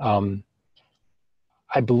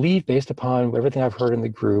 I believe, based upon everything I've heard in the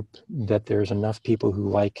group, that there's enough people who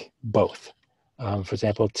like both. For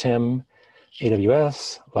example, Tim,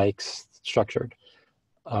 AWS, likes structured,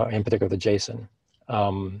 in particular the JSON.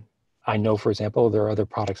 I know, for example, there are other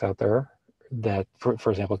products out there that, for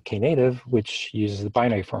example, Knative, which uses the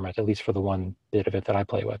binary format, at least for the one bit of it that I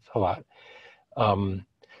play with a lot.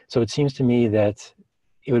 So it seems to me that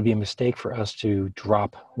it would be a mistake for us to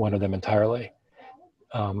drop one of them entirely.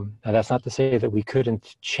 Now, that's not to say that we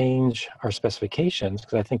couldn't change our specifications,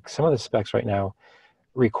 because I think some of the specs right now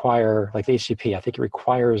require, like the HTTP, I think it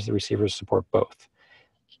requires the receivers to support both.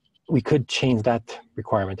 We could change that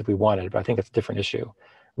requirement if we wanted, but I think that's a different issue.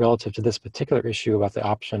 Relative to this particular issue about the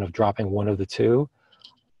option of dropping one of the two,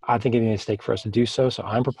 I think it'd be a mistake for us to do so. So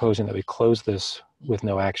I'm proposing that we close this with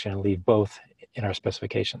no action and leave both in our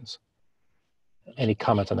specifications. Any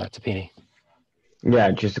comments on that, Tapini?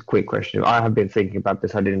 yeah, just a quick question. I have been thinking about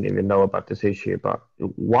this. I didn't even know about this issue, but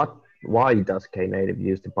why does Knative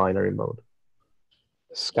use the binary mode?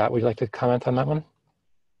 Scott, would you like to comment on that one?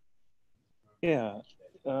 Yeah,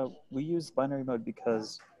 we use binary mode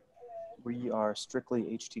because we are strictly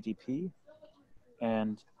HTTP,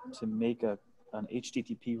 and to make an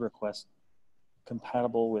HTTP request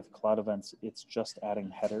compatible with cloud events, it's just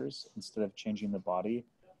adding headers instead of changing the body.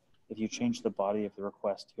 if you change the body of the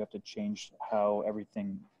request, you have to change how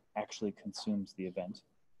everything actually consumes the event.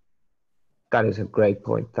 That is a great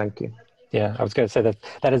point. Thank you. Yeah, I was going to say that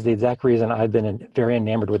that is the exact reason I've been very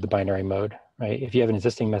enamored with the binary mode, right? If you have an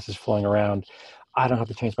existing message flowing around, I don't have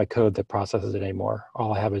to change my code that processes it anymore.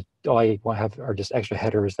 All I have are just extra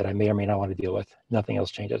headers that I may or may not want to deal with. Nothing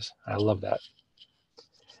else changes. I love that.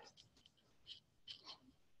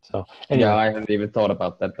 So anyway. Yeah, I hadn't even thought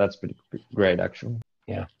about that. That's pretty great, actually.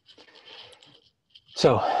 Yeah.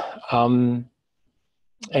 So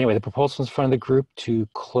anyway, the proposal is in front of the group to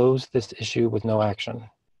close this issue with no action.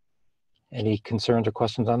 Any concerns or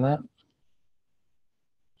questions on that?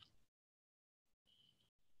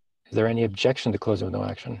 Is there any objection to closing with no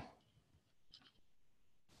action?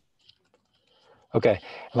 Okay,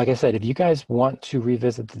 like I said, if you guys want to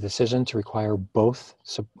revisit the decision to require both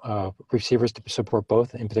receivers to support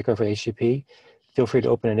both, in particular for HTTP, feel free to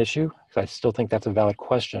open an issue, because I still think that's a valid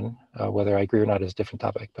question. Whether I agree or not is a different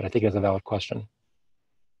topic, but I think it's a valid question.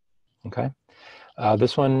 Okay,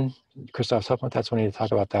 this one, Christoph's helping with that, so we need to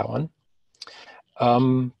talk about that one.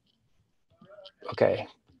 Okay,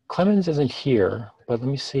 Clemens isn't here, but let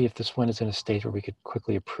me see if this one is in a state where we could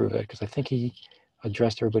quickly approve it, because I think he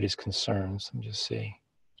addressed everybody's concerns. Let me just see.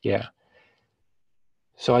 Yeah.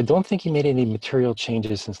 So I don't think he made any material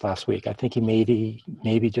changes since last week. I think he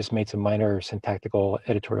maybe just made some minor syntactical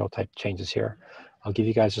editorial type changes here. I'll give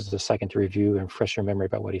you guys just a second to review and refresh your memory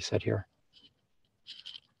about what he said here.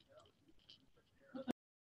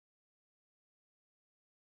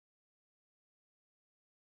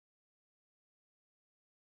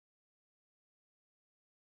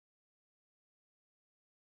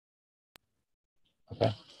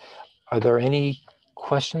 Okay. Are there any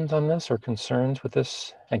questions on this or concerns with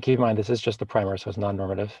this? And keep in mind, this is just the primer, so it's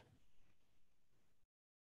non-normative.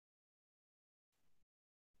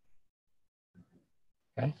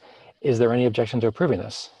 Okay. Is there any objection to approving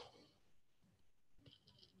this?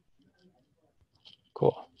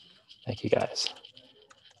 Cool. Thank you, guys.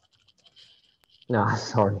 No,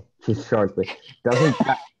 sorry. Just shortly. Doesn't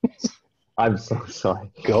that... I'm so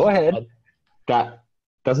sorry. Go ahead.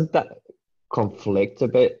 Doesn't that conflict a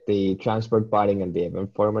bit, the transport binding and the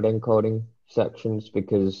event format encoding sections?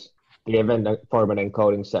 Because the event format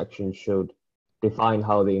encoding section should define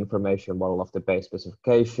how the information model of the base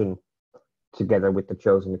specification together with the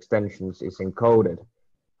chosen extensions is encoded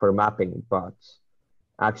for mapping, but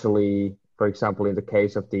actually, for example, in the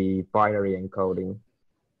case of the binary encoding,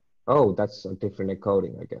 oh, that's a different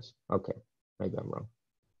encoding, I guess. Okay, maybe I'm wrong.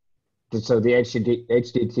 So the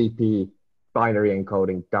HTTP binary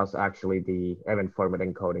encoding does actually the event format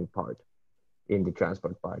encoding part in the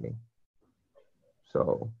transport binding.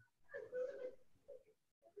 So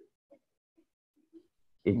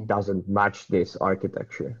it doesn't match this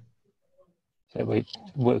architecture. So wait,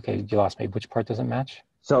 okay, you lost me. Which part doesn't match?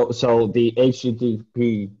 So the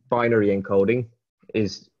HTTP binary encoding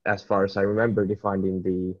is, as far as I remember, defined in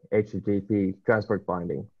the HTTP transport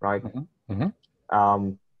binding, right? Mm-hmm.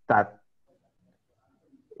 Mm-hmm.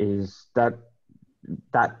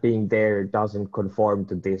 That being there doesn't conform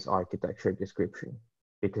to this architecture description,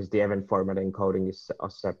 because the event format encoding is a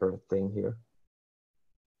separate thing here.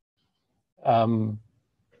 I'm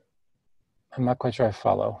not quite sure I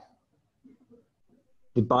follow.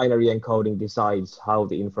 The binary encoding decides how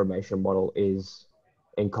the information model is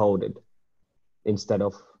encoded instead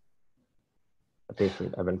of a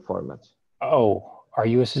different event format. Oh, are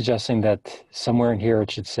you suggesting that somewhere in here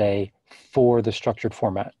it should say for the structured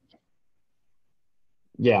format?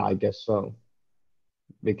 Yeah, I guess so.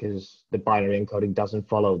 Because the binary encoding doesn't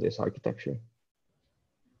follow this architecture.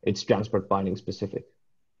 It's transport binding specific.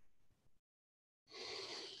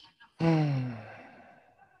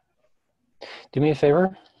 Do me a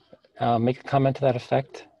favor, make a comment to that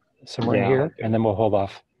effect somewhere in here, and then we'll hold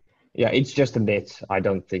off. Yeah, it's just a bit. I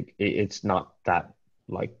don't think it's not that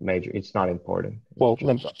like major. It's not important. Well,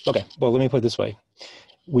 okay. Well, let me put it this way.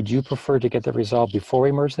 Would you prefer to get that resolved before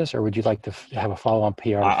we merge this, or would you like to have a follow-on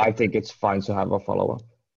PR? I think it's fine to have a follow-up.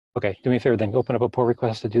 Okay, do me a favor then. Open up a pull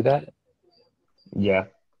request to do that. Yeah.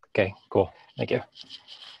 Okay, cool. Thank you.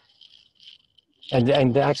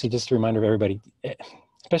 And actually, just a reminder of everybody,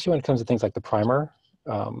 especially when it comes to things like the primer,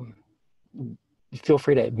 feel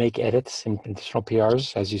free to make edits and additional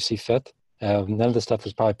PRs as you see fit. None of this stuff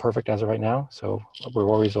is probably perfect as of right now, so we're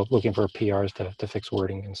always looking for PRs to fix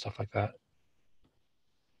wording and stuff like that.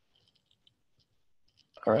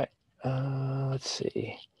 All right, let's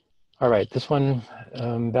see. All right, this one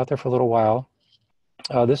out there for a little while.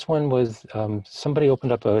 This one was, somebody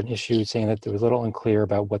opened up an issue saying that it was a little unclear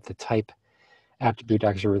about what the type attribute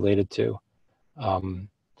actually related to.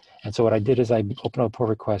 And so what I did is I opened up a pull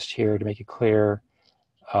request here to make it clear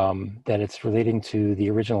that it's relating to the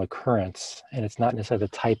original occurrence, and it's not necessarily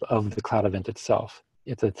the type of the cloud event itself.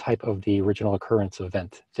 It's a type of the original occurrence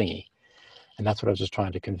event thingy. And that's what I was just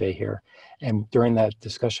trying to convey here. And during that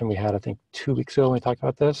discussion we had, I think 2 weeks ago when we talked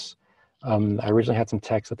about this, I originally had some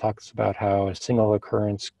text that talks about how a single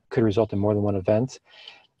occurrence could result in more than one event.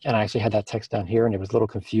 And I actually had that text down here, and it was a little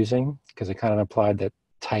confusing because it kind of implied that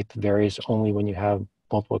type varies only when you have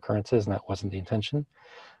multiple occurrences, and that wasn't the intention.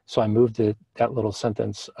 So I moved that little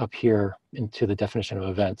sentence up here into the definition of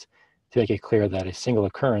event to make it clear that a single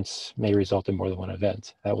occurrence may result in more than one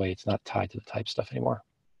event. That way it's not tied to the type stuff anymore.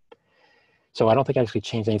 So I don't think I actually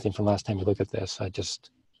changed anything from last time we looked at this. I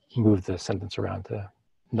just moved the sentence around to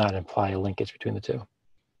not imply a linkage between the two.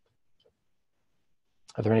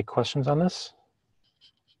 Are there any questions on this?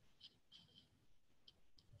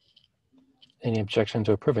 Any objection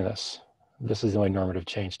to approving this? This is the only normative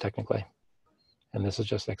change technically. And this is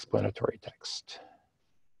just explanatory text.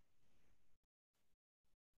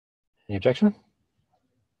 Any objection?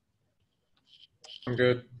 I'm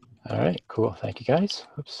good. All right, cool. Thank you guys.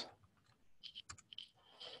 Oops.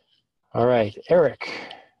 All right, Eric,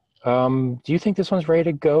 do you think this one's ready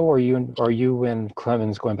to go, or are you and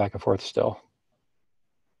Clemens going back and forth still?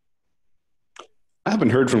 I haven't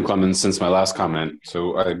heard from Clemens since my last comment,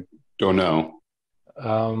 so I don't know.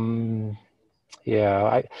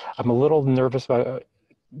 Yeah, I'm a little nervous about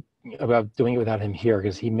doing it without him here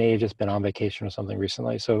because he may have just been on vacation or something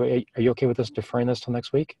recently. So are you okay with us deferring this till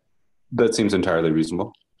next week? That seems entirely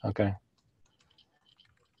reasonable. Okay.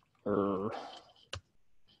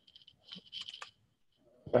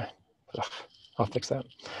 I'll fix that.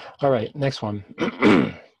 All right, next one.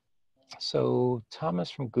 So Thomas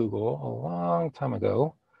from Google, a long time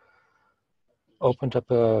ago, opened up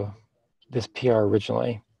this PR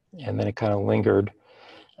originally, and then it kind of lingered.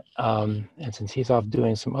 And since he's off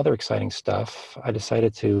doing some other exciting stuff, I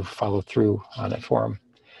decided to follow through on it for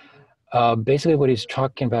him. Basically what he's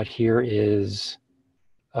talking about here is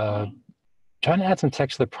trying to add some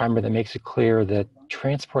text to the primer that makes it clear that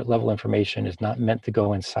transport level information is not meant to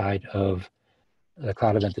go inside of the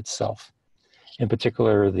cloud event itself. In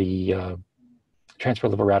particular, the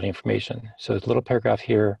transport level routing information. So there's a little paragraph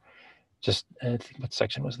here. Just, I think, what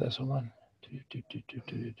section was this? Hold on.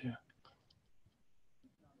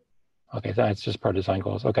 Okay, that's just part of design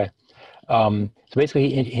goals. Okay. So basically,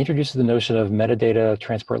 he introduces the notion of metadata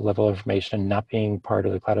transport level information not being part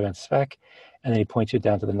of the cloud event spec, and then he points you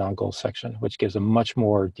down to the non-goals section, which gives a much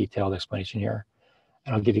more detailed explanation here.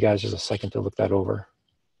 And I'll give you guys just a second to look that over,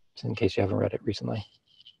 just in case you haven't read it recently.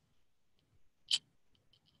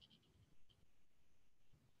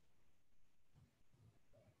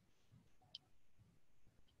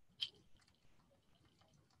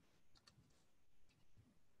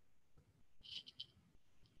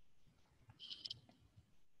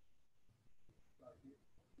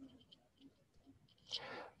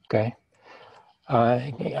 Okay.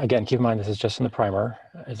 Again, keep in mind this is just in the primer.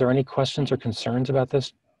 Is there any questions or concerns about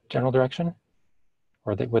this general direction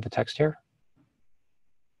or with the text here?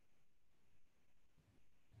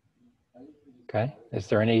 Okay. Is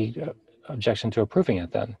there any objection to approving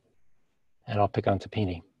it then? And I'll pick on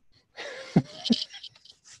Tapini.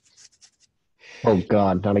 Oh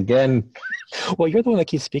God, not again. Well, you're the one that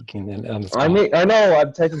keeps speaking. I mean, I know.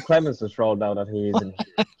 I'm taking Clemens' role now that he isn't.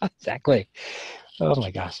 Exactly. Oh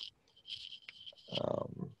my gosh.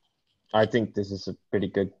 I think this is a pretty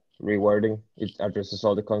good rewording. It addresses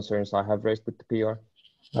all the concerns I have raised with the PR.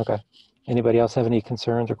 Okay. Anybody else have any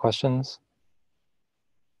concerns or questions?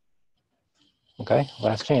 Okay,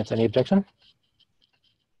 last chance. Any objection?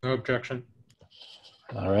 No objection.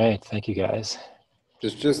 All right, thank you guys.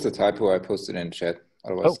 There's just a typo I posted in chat.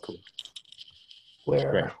 Otherwise, cool.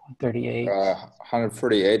 Where? 138.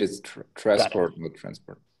 148 is transport, not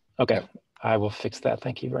transport. Okay, Yep. I will fix that.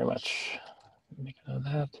 Thank you very much. Make a note of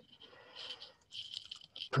that.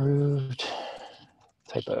 Approved.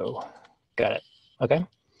 Typo. Got it. Okay.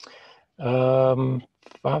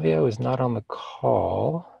 Fabio is not on the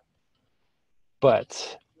call,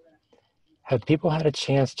 but have people had a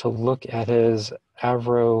chance to look at his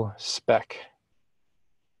Avro spec?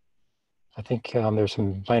 I think there's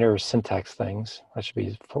some minor syntax things. That should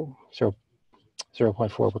be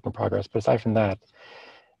 0.4 work in progress. But aside from that,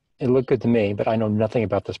 it looked good to me, but I know nothing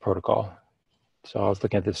about this protocol. So I was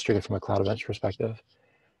looking at this strictly from a cloud events perspective.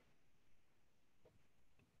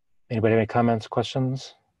 Anybody have any comments,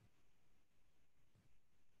 questions?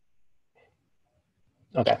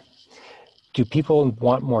 Okay. Do people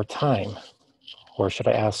want more time, or should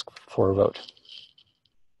I ask for a vote?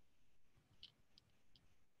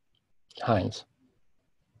 Heinz.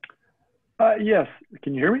 Yes,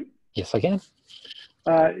 can you hear me? Yes, I can.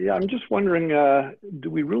 Yeah, I'm just wondering, do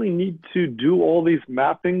we really need to do all these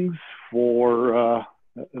mappings for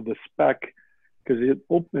the spec? Because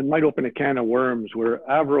it might open a can of worms where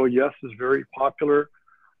Avro, yes, is very popular,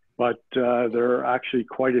 but there are actually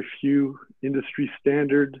quite a few industry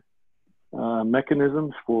standard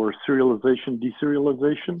mechanisms for serialization,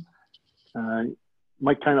 deserialization.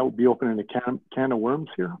 Might kind of be opening a can of worms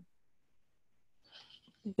here.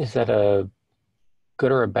 Is that a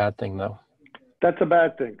good or a bad thing, though? That's a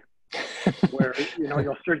bad thing. Where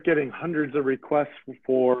you'll start getting hundreds of requests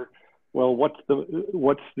for, well, what's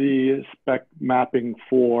the spec mapping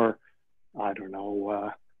for? I don't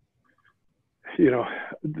know.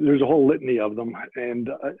 There's a whole litany of them, and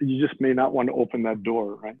you just may not want to open that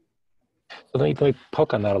door, right? So let me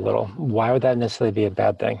poke on that a little. Why would that necessarily be a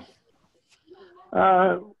bad thing?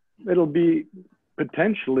 It'll be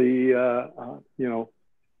potentially,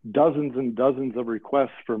 dozens and dozens of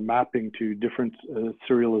requests for mapping to different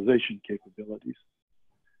serialization capabilities.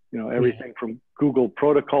 Everything from Google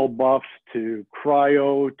protocol buffs to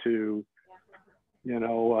cryo to,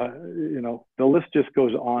 the list just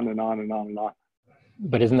goes on and on and on and on.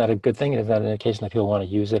 But isn't that a good thing? Is that an indication that people want to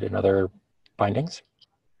use it in other bindings?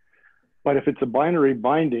 But if it's a binary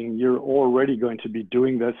binding, you're already going to be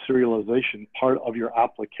doing that serialization part of your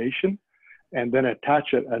application and then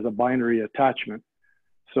attach it as a binary attachment.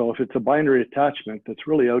 So if it's a binary attachment that's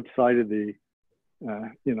really outside of the,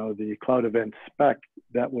 the Cloud Event spec,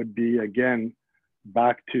 that would be, again,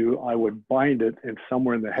 back to, I would bind it, and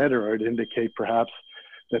somewhere in the header, I'd indicate perhaps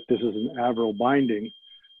that this is an Avro binding,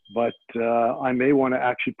 but I may want to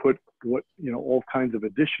actually put all kinds of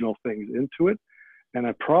additional things into it. And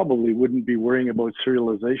I probably wouldn't be worrying about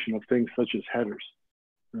serialization of things such as headers,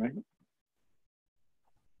 right?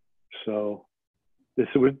 So this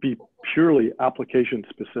would be purely application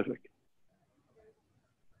specific.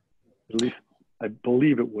 At least I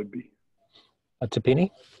believe it would be. Tapini?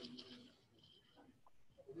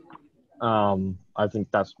 I think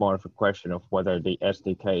that's more of a question of whether the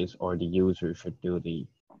SDKs or the user should do the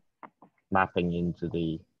mapping into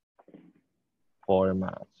the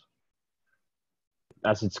formats.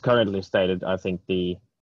 As it's currently stated, I think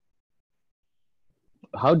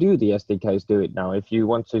how do the SDKs do it now? If you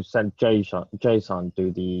want to send JSON,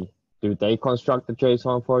 do they construct the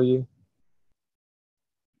JSON for you?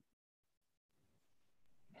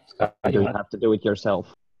 Or do you have to do it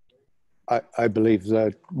yourself? I believe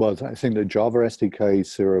that, well, I think the Java SDK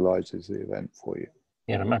serializes the event for you.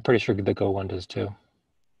 Yeah, I'm pretty sure the Go one does too.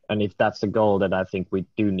 And if that's the goal, then I think we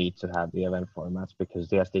do need to have the event formats because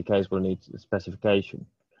the SDKs will need the specification.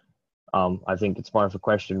 I think it's more of a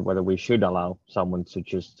question whether we should allow someone to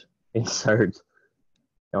just insert,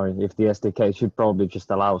 or if the SDK should probably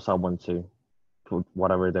just allow someone to put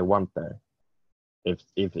whatever they want there, if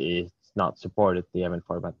it's not supported the event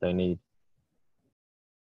format they need.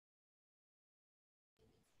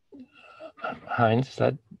 Heinz, does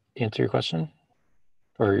that answer your question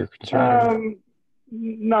or your concern?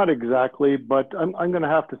 Not exactly, but I'm going to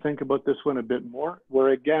have to think about this one a bit more.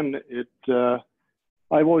 Where again,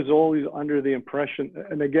 I was always under the impression,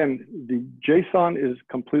 and again, the JSON is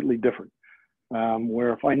completely different.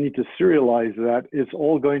 Where if I need to serialize that, it's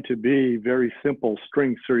all going to be very simple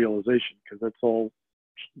string serialization because that's all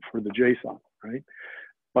for the JSON, right?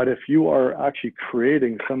 But if you are actually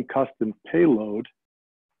creating some custom payload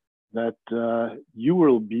that you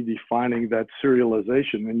will be defining that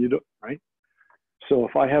serialization, and you don't, right? So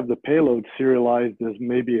if I have the payload serialized as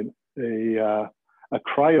maybe a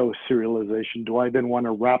cryo serialization, do I then want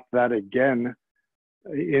to wrap that again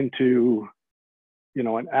into,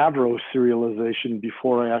 an Avro serialization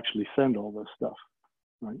before I actually send all this stuff,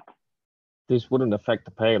 right? This wouldn't affect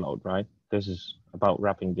the payload, right? This is about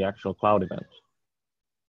wrapping the actual cloud events.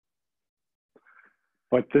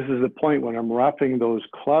 But this is the point when I'm wrapping those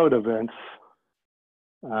cloud events,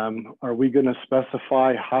 are we going to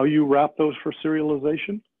specify how you wrap those for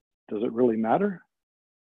serialization? Does it really matter?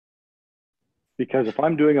 Because if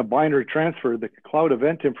I'm doing a binary transfer, the cloud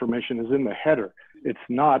event information is in the header. It's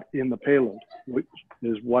not in the payload, which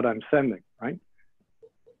is what I'm sending, right?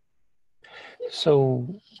 So,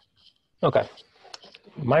 okay.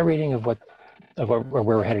 My reading of where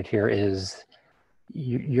we're headed here is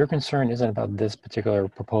your concern isn't about this particular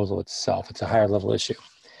proposal itself. It's a higher level issue.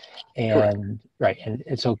 And right,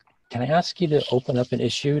 and so can I ask you to open up an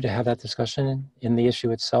issue to have that discussion in the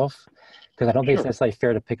issue itself? Because I don't think it's necessarily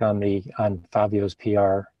fair to pick on Fabio's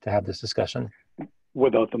PR to have this discussion.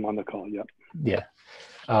 Without them on the call, yeah. Yeah,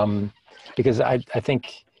 because I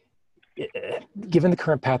think given the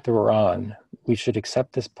current path that we're on, we should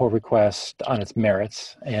accept this pull request on its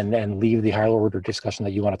merits and then leave the higher order discussion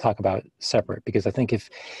that you want to talk about separate. Because I think if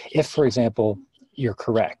for example, you're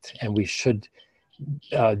correct and we should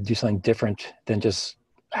do something different than just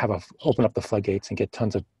open up the floodgates and get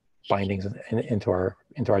tons of bindings into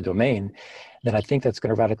our domain, then I think that's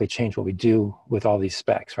going to radically change what we do with all these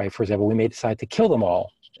specs, right? For example, we may decide to kill them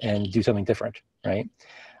all and do something different, right?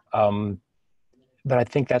 But I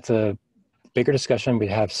think that's a bigger discussion we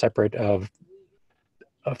have separate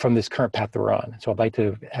from this current path that we're on. So I'd like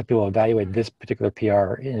to have people evaluate this particular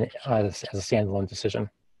PR as a standalone decision.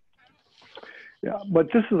 Yeah,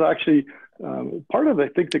 but this is actually part of, I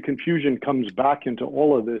think, the confusion comes back into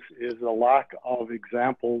all of this is a lack of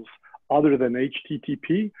examples other than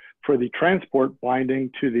HTTP for the transport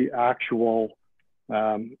binding to the actual,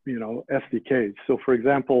 SDKs. So for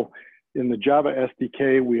example, in the Java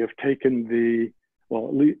SDK, we have taken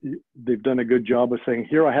they've done a good job of saying,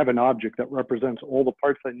 here I have an object that represents all the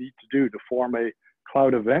parts I need to do to form a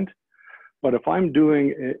cloud event. But if I'm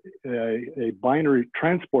doing a binary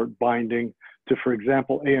transport binding to, for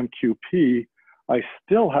example, AMQP, I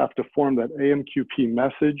still have to form that AMQP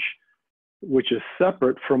message, which is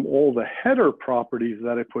separate from all the header properties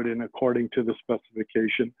that I put in according to the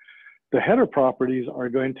specification. The header properties are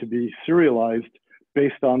going to be serialized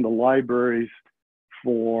based on the libraries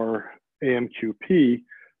for AMQP,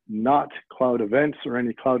 not cloud events or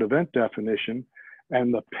any cloud event definition.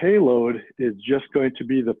 And the payload is just going to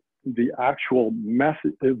be the actual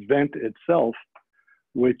event itself,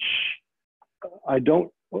 which I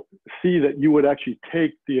don't see that you would actually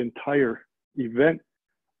take the entire event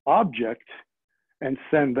object and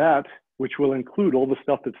send that, which will include all the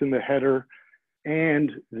stuff that's in the header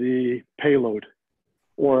and the payload.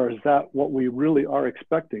 Or is that what we really are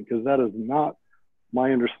expecting? Because that is not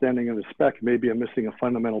my understanding of the spec. Maybe I'm missing a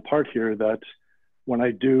fundamental part here, that when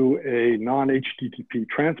I do a non-HTTP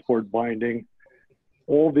transport binding,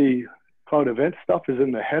 all the cloud event stuff is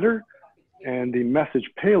in the header, and the message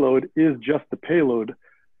payload is just the payload,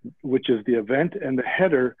 which is the event, and the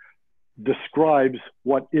header describes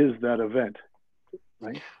what is that event,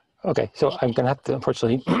 right? Okay, so I'm going to have to,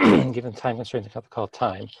 unfortunately, given time constraints, I have to call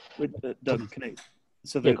time. Wait, Doug, can I?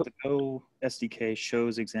 So the Go SDK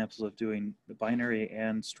shows examples of doing the binary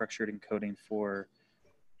and structured encoding for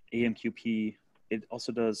AMQP. It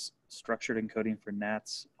also does structured encoding for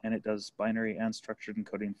NATs, and it does binary and structured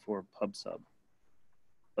encoding for PubSub,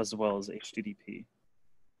 as well as HTTP.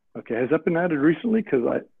 Okay, has that been added recently? Because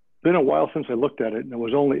it's been a while since I looked at it, and it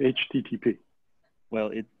was only HTTP. Well,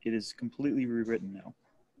 it is completely rewritten now.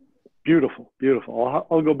 Beautiful, beautiful.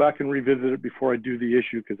 I'll go back and revisit it before I do the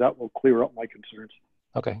issue, because that will clear up my concerns.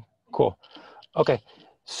 Okay, cool. Okay,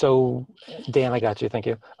 so Dan, I got you. Thank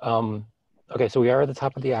you. Okay, so we are at the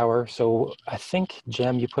top of the hour. So I think,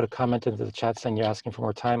 Jem, you put a comment into the chat saying you're asking for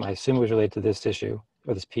more time. I assume it was related to this issue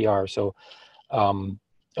or this PR. So,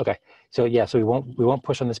 okay. So yeah, so we won't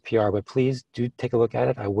push on this PR, but please do take a look at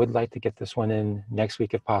it. I would like to get this one in next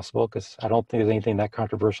week if possible, because I don't think there's anything that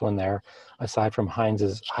controversial in there, aside from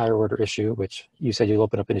Heinz's higher order issue, which you said you'll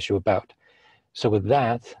open up an issue about. So with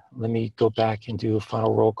that, let me go back and do a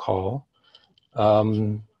final roll call.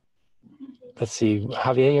 Let's see,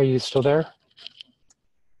 Javier, are you still there?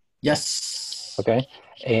 Yes. Okay,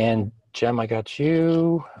 and Jem, I got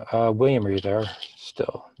you. William, are you there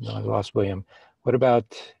still? No, I lost William. What about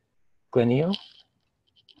Glenio?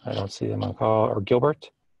 I don't see them on call. Or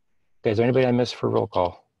Gilbert? Okay, is there anybody I missed for roll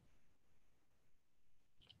call?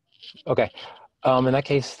 Okay, in that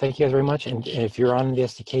case, thank you guys very much. And if you're on the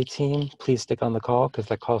SDK team, please stick on the call, because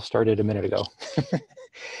that call started a minute ago.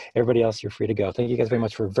 Everybody else, you're free to go. Thank you guys very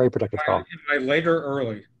much for a very productive call. Am I late or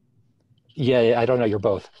early? Yeah, I don't know, you're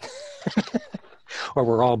both. Or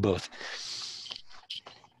we're all both.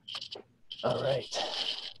 All right.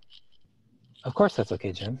 Of course that's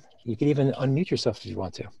okay, Jim. You can even unmute yourself if you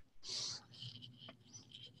want to.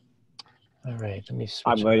 All right, let me switch.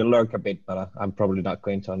 I'm going to lurk a bit, but I'm probably not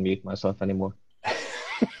going to unmute myself anymore.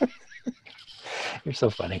 You're so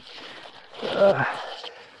funny.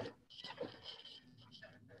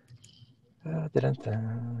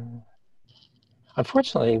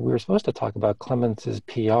 Unfortunately, we were supposed to talk about Clemens's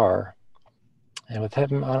PR, and with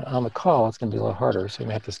him on the call, it's going to be a little harder, so we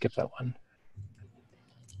may have to skip that one.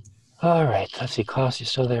 All right, let's see, Klaus, you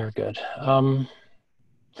still there? Good.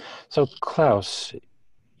 So Klaus,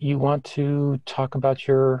 you want to talk about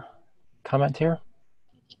your comment here?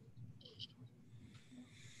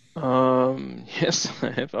 Yes, I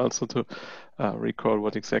have also to recall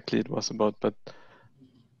what exactly it was about, but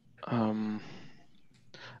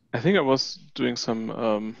I think I was doing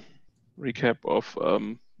some recap of,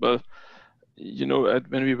 well, you know,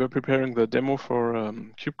 when we were preparing the demo for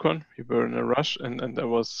KubeCon, we were in a rush, and I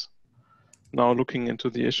was now looking into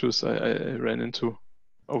the issues I ran into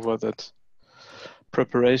over that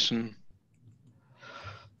preparation.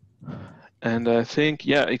 And I think,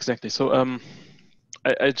 yeah, exactly. So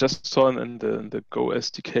I just saw in the Go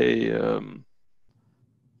SDK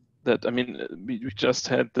that, I mean, we just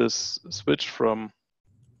had this switch from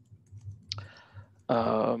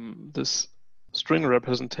this string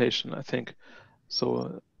representation, I think.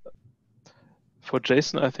 So for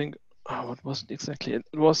JSON, I think, what was it exactly? It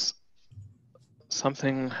was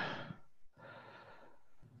something.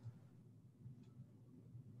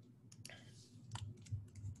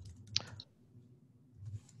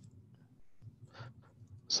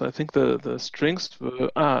 So I think the strings were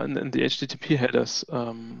in the HTTP headers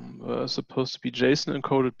were supposed to be JSON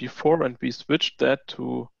encoded before, and we switched that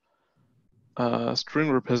to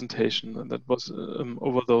string representation, and that was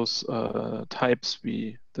over those types.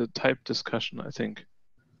 The type discussion, I think.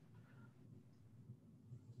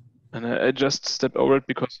 And I just stepped over it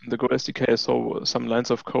because in the Go SDK I saw some lines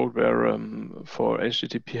of code where for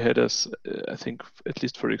HTTP headers, I think at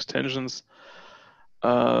least for extensions,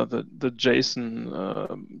 the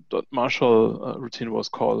JSON .marshal routine was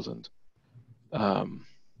called, and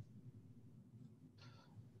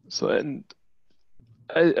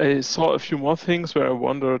I saw a few more things where I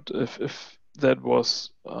wondered if that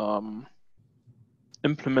was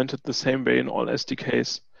implemented the same way in all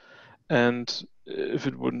SDKs, and if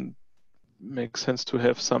it wouldn't make sense to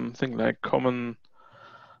have something like common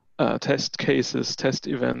test cases, test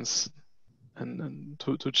events, and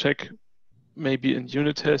to check maybe in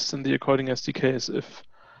unit tests in the according SDKs if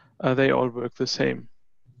they all work the same.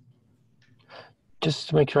 Just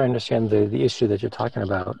to make sure I understand the issue that you're talking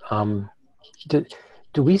about,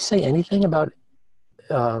 do we say anything about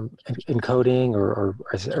encoding or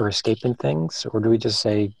escaping things, or do we just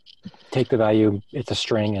say take the value, it's a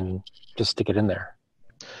string, and just stick it in there?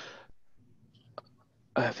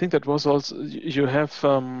 I think that was also, you have,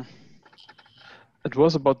 it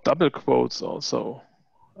was about double quotes also,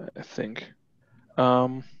 I think.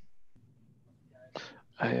 There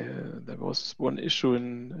was one issue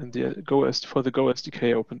in the for the Go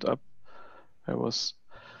SDK opened up. I was,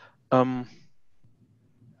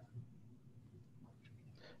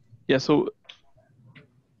 yeah, so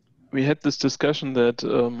we had this discussion that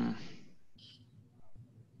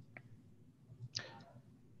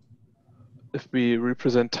if we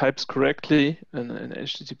represent types correctly in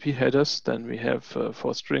HTTP headers, then we have,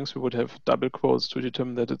 for strings, we would have double quotes to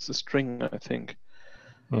determine that it's a string, I think.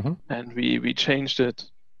 Mm-hmm. And we changed it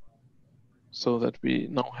so that we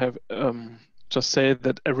now have, just say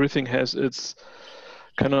that everything has its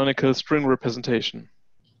canonical string representation.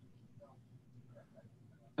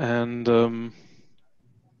 And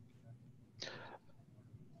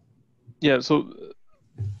yeah, so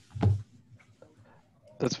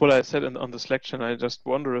that's what I said on the Slack channel. I just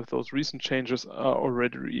wonder if those recent changes are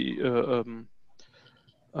already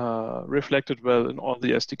reflected well in all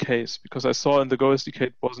the SDKs, because I saw in the Go SDK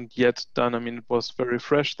it wasn't yet done. I mean, it was very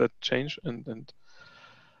fresh, that change, and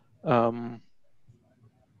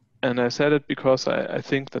I said it because I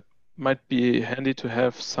think that might be handy to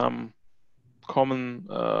have some common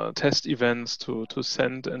test events to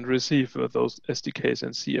send and receive those SDKs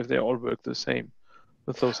and see if they all work the same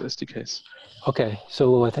with those SDKs. Okay,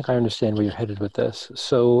 so I think I understand where you're headed with this.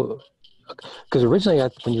 So, because originally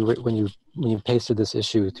when you pasted this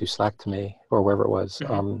issue to Slack to me or wherever it was,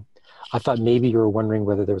 mm-hmm. I thought maybe you were wondering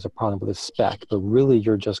whether there was a problem with the spec, but really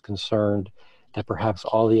you're just concerned that perhaps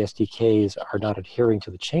all the SDKs are not adhering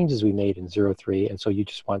to the changes we made in 0.3, and so you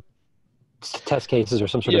just want test cases or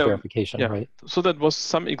some sort of verification, right? So that was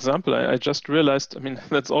some example. I just realized, I mean,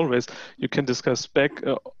 that's always, you can discuss spec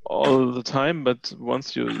all the time, but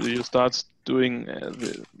once you start doing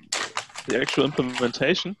the actual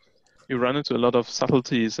implementation, you run into a lot of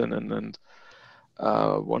subtleties and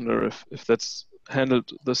wonder if that's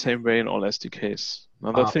handled the same way in all SDKs.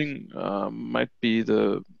 Another thing might be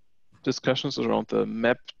the discussions around the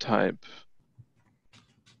map type.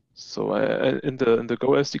 So in the Go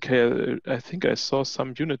SDK, I think I saw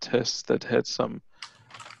some unit tests that had some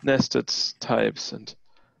nested types, and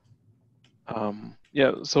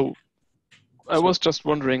yeah. So I was just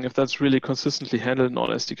wondering if that's really consistently handled in all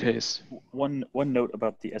SDKs. One note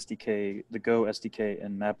about the SDK, the Go SDK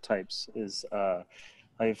and map types is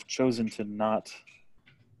I've chosen to not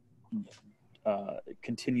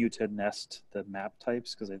continue to nest the map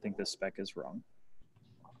types because I think the spec is wrong.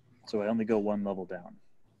 So I only go one level down.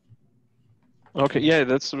 Okay, yeah,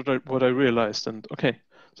 that's what I realized, and okay,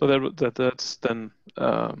 so that's then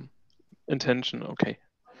intention. Okay.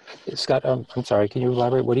 Scott, I'm sorry, can you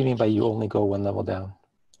elaborate? What do you mean by you only go one level down?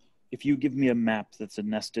 If you give me a map that's a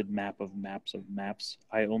nested map of maps,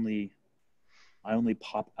 I only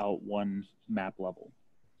pop out one map level.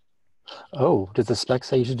 Oh, does the spec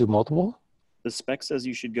say you should do multiple? The spec says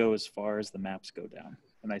you should go as far as the maps go down,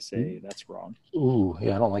 and I say that's wrong. Ooh,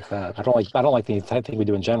 yeah, I don't like that. I don't like the type thing we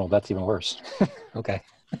do in general. That's even worse. Okay.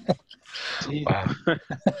 See, Wow.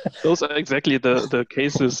 those are exactly the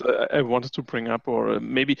cases I wanted to bring up, or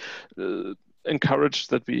maybe encourage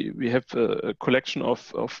that we have a collection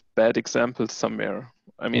of bad examples somewhere.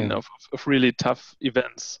 I mean, of really tough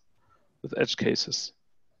events with edge cases.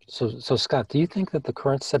 So Scott, do you think that the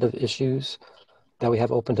current set of issues that we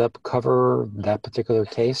have opened up cover that particular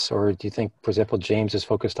case, or do you think, for example, James is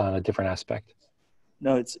focused on a different aspect?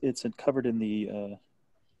 No, it's covered in the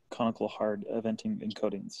conical hard eventing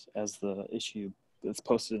encodings as the issue that's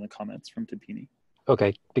posted in the comments from Tapini.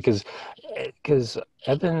 Okay, because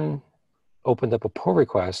Evan opened up a pull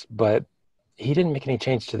request, but he didn't make any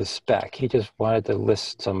change to the spec. He just wanted to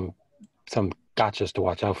list some gotchas to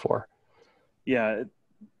watch out for. Yeah,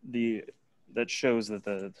 that shows that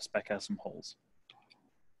the spec has some holes.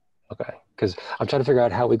 Okay, because I'm trying to figure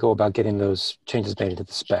out how we go about getting those changes made into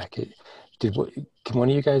the spec. Can one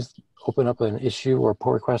of you guys open up an issue or a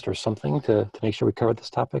pull request or something to make sure we cover this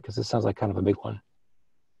topic? Because it sounds like kind of a big one.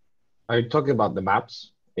 Are you talking about the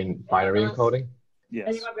maps in binary encoding?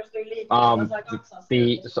 Yes.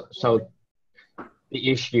 The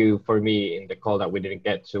issue for me in the call that we didn't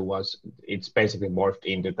get to was it's basically morphed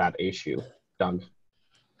into that issue. Done.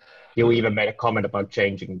 You even made a comment about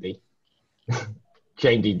changing the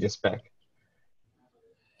spec.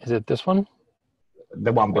 Is it this one?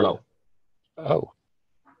 The one below. Oh,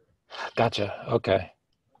 gotcha. Okay.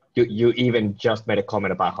 You even just made a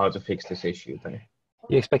comment about how to fix this issue there.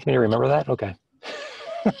 You expect me to remember that? Okay.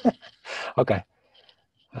 Okay.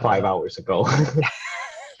 5 hours ago.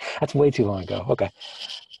 That's way too long ago. Okay.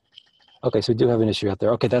 Okay, so we do have an issue out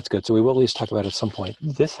there. Okay, that's good. So we will at least talk about it at some point.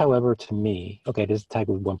 This, however, to me, okay, it is tagged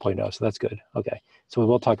with 1.0, so that's good. Okay, so we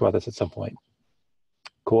will talk about this at some point.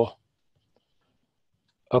 Cool.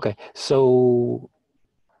 Okay, so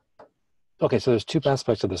there's two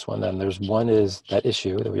aspects of this one then. There's one is that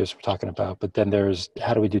issue that we just were talking about, but then there's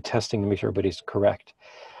how do we do testing to make sure everybody's correct.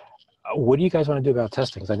 What do you guys want to do about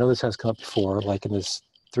testing? Because I know this has come up before, like in this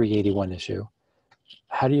 381 issue.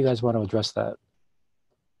 How do you guys want to address that?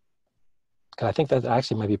 Because I think that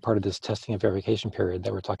actually might be part of this testing and verification period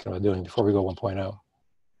that we're talking about doing before we go 1.0.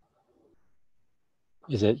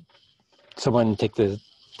 Is it someone take the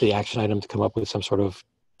action item to come up with some sort of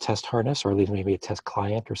test harness, or at least maybe a test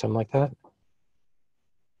client or something like that?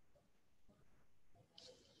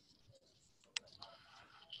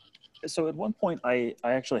 So at one point, I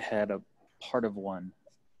actually had a part of one.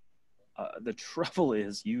 The trouble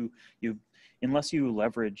is you unless you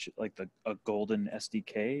leverage like a golden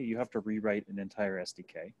SDK, you have to rewrite an entire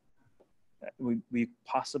SDK. We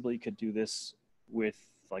possibly could do this with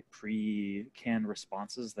like pre-canned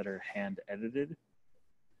responses that are hand edited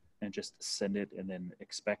and just send it and then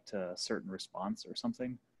expect a certain response or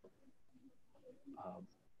something.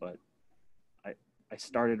 But I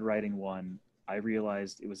started writing one. I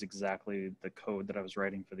realized it was exactly the code that I was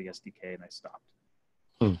writing for the SDK, and I stopped.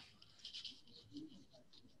 I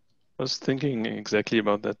was thinking exactly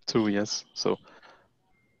about that too, yes. So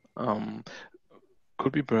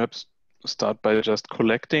could we perhaps start by just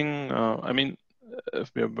collecting, I mean,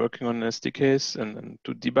 if we are working on SDKs and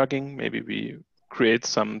do debugging, maybe we create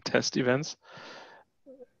some test events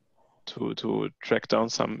to track down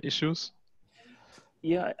some issues?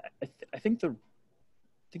 Yeah, I think the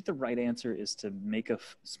right answer is to make a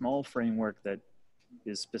small framework that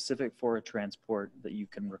is specific for a transport that you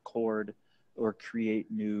can record or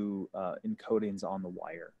create new encodings on the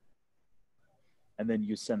wire. And then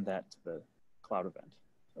you send that to the cloud event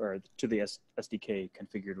or to the SDK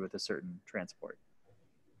configured with a certain transport.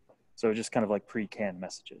 So just kind of like pre-canned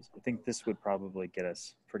messages. I think this would probably get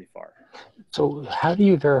us pretty far. So how do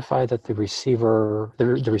you verify that the receiver, the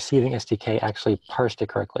receiving SDK actually parsed it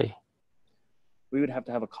correctly? We would have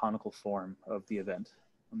to have a conical form of the event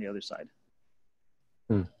on the other side.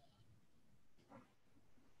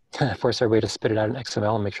 Force everybody to spit it out in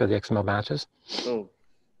XML and make sure the XML matches? Oh.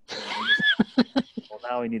 Well,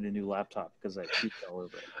 now I need a new laptop because I puked all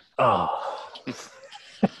over it. Oh.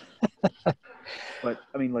 But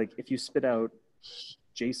I mean, like if you spit out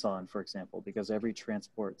JSON, for example, because every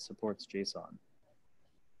transport supports JSON,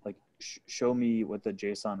 like show me what the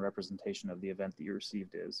JSON representation of the event that you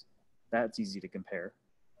received is. That's easy to compare.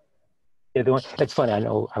 Yeah, it's funny. I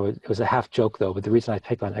know it was a half joke though, but the reason I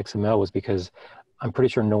picked on XML was because I'm pretty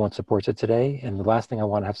sure no one supports it today. And the last thing I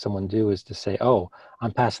want to have someone do is to say, oh,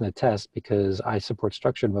 I'm passing the test because I support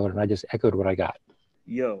structured mode and I just echoed what I got.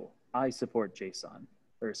 Yo, I support JSON,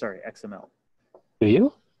 or sorry, XML. Do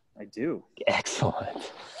you? I do.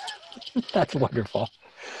 Excellent. That's wonderful.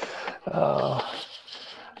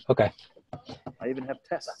 Okay. I even have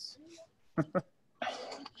tests.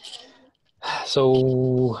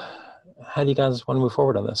 So how do you guys want to move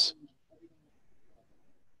forward on this?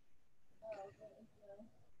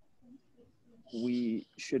 We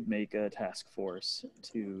should make a task force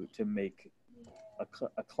to make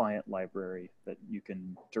a client library that you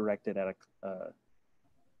can direct it at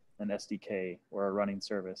an SDK or a running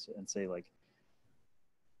service and say, like,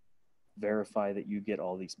 verify that you get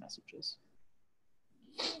all these messages.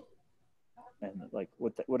 And like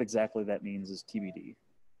what exactly that means is TBD.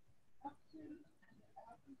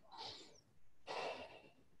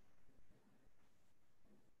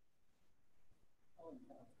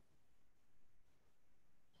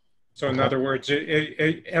 So in other words,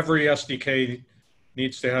 every SDK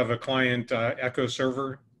needs to have a client echo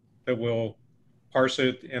server that will parse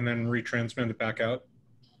it and then retransmit it back out.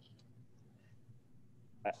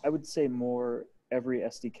 I would say more, every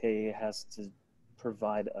SDK has to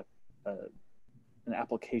provide an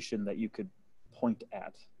application that you could point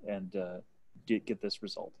at and get this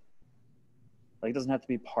result. Like, it doesn't have to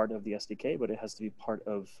be part of the SDK, but it has to be part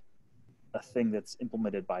of a thing that's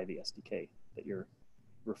implemented by the SDK that you're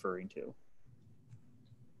referring to.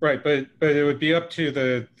 Right, but it would be up to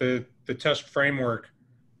the test framework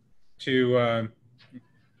to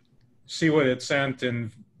see what it sent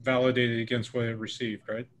and validate it against what it received,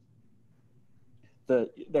 right?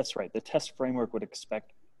 That's right. The test framework would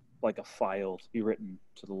expect like a file to be written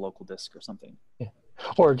to the local disk or something. Yeah.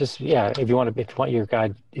 Or just, yeah, if you want your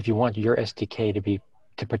SDK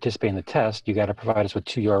to participate in the test, you got to provide us with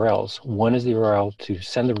two URLs. One is the URL to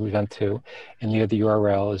send the event to, and the other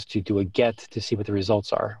URL is to do a get to see what the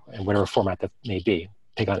results are in whatever format that may be.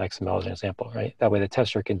 Take on XML as an example, right? That way the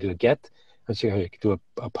tester can do a get, so you can do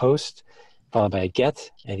a post followed by a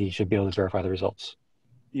get, and he should be able to verify the results.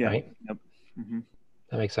 Yeah. Right? Yep. Mm-hmm.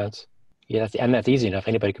 That makes sense. Yeah, that's easy enough.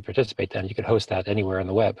 Anybody could participate then. You could host that anywhere on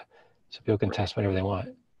the web, so people can test whenever they want.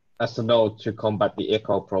 As a note, to combat the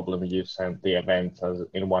echo problem, you send the event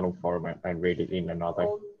in one format and read it in another.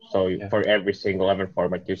 So yeah, for every single event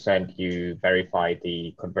format you send, you verify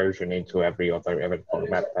the conversion into every other event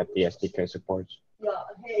format that the SDK supports,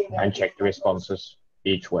 and check the responses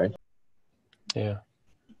each way. Yeah.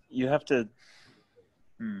 You have to.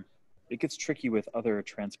 It gets tricky with other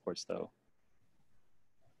transports, though.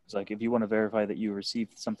 It's like, if you want to verify that you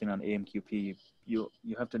received something on AMQP, you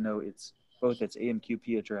have to know both its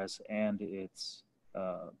AMQP address and its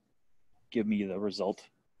give me the result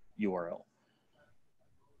URL.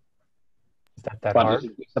 Is that hard?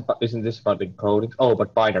 Isn't this about encoding? Oh,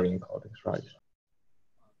 but binary encodings, right?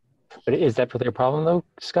 But is that really a problem though,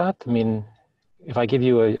 Scott? I mean, if I give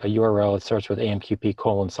you a URL that starts with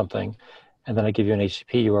AMQP : something, and then I give you an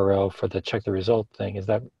HTTP URL for the check the result thing, is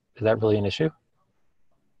that really an issue?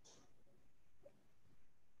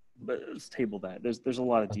 But let's table that. There's a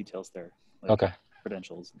lot of details there. Like okay.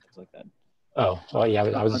 Credentials and things like that. Oh, well, yeah,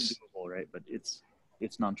 I was undoable, right? But it's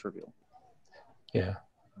non-trivial. Yeah.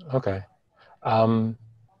 Okay. Well,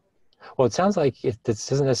 it sounds like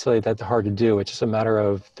this isn't necessarily that hard to do. It's just a matter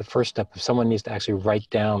of the first step. If someone needs to actually write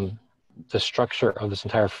down the structure of this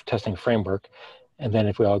entire testing framework, and then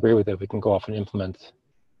if we all agree with it, we can go off and implement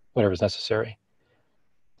whatever is necessary.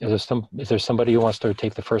 Is there somebody who wants to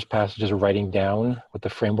take the first pass of just writing down what the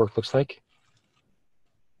framework looks like?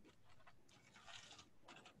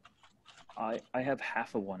 I have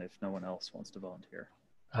half of one if no one else wants to volunteer.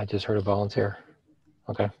 I just heard a volunteer.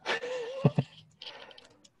 Okay.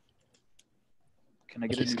 Can I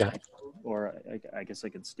get a new typo? Or I guess I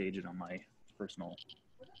could stage it on my personal.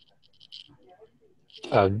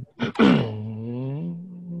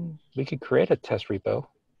 We could create a test repo,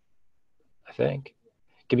 I think.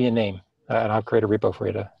 Give me a name, and I'll create a repo for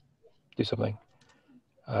you to do something.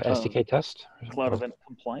 SDK test? Cloud event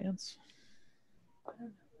compliance?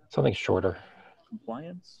 Something shorter.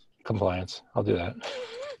 Compliance? Compliance. I'll do that.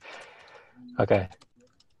 Okay.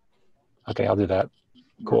 Okay, I'll do that.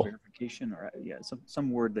 Cool. Verification, or yeah,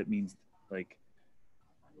 some word that means like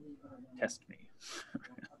test me.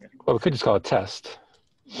 Well, we could just call it test.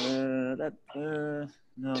 No,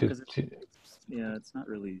 because it's not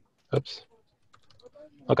really. Oops.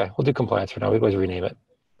 Okay, we'll do compliance for now. We always rename it.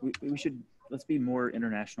 We should, let's be more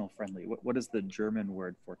international friendly. What is the German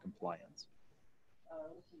word for compliance?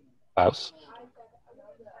 Klaus?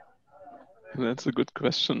 That's a good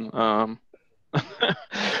question.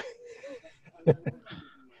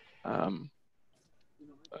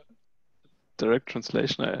 Direct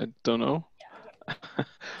translation, I don't know.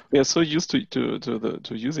 We are so used to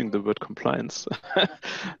using the word compliance.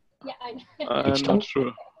 I'm not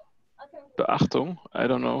sure. Beachtung, I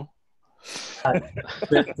don't know.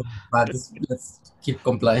 Let's keep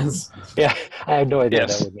compliance. Yeah, I have no idea Yes.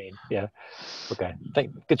 what that would mean. Yeah. Okay.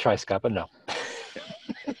 Good try, Scott, but no.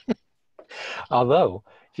 Although,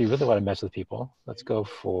 if you really want to mess with people, let's go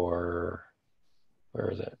for,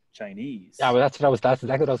 where is it? Chinese. Yeah, well, that's exactly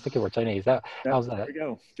what I was thinking for, Chinese. How's that? There we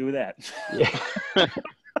go. Do that. Yeah.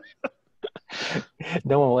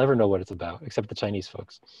 No one will ever know what it's about except the Chinese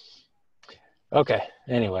folks. Okay.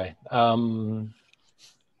 Anyway.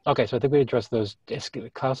 Okay, so I think we addressed those.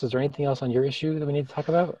 Klaus, is there anything else on your issue that we need to talk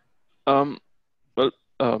about?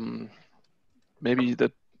 Maybe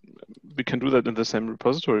that we can do that in the same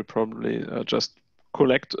repository, probably. Just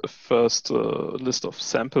collect a first list of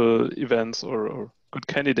sample events or good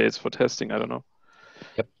candidates for testing. I don't know.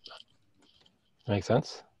 Yep. Makes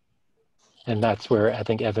sense. And that's where I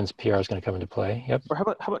think Evan's PR is going to come into play. Yep. Or how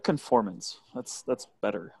about conformance? That's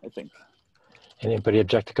better, I think. Anybody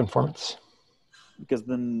object to conformance? Because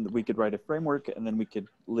then we could write a framework and then we could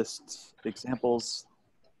list examples.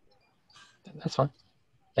 That's fine.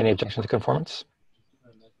 Any objection to conformance?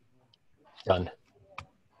 None.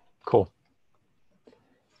 Cool.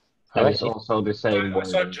 That is also the same. I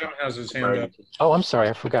saw Jim has his hand up. Oh, I'm sorry.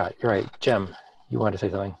 I forgot. You're right. Jem, you wanted to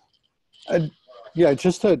say something? Yeah,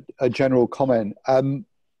 just a general comment. How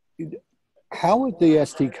are the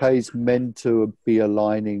SDKs meant to be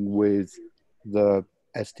aligning with the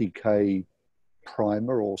SDK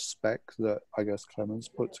primer or spec that I guess Clemens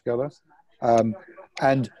put together?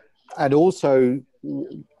 And also,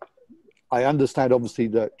 I understand obviously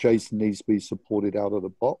that JSON needs to be supported out of the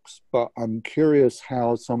box, but I'm curious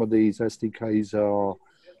how some of these SDKs are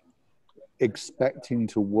expecting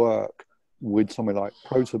to work with something like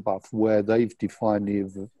Protobuf, where they've defined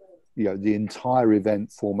the entire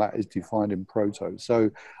event format is defined in Proto. So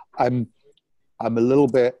I'm a little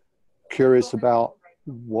bit curious about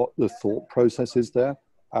what the thought process is there.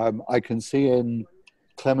 I can see in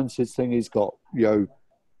Clemens's thing, he's got,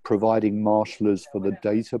 providing marshalers for the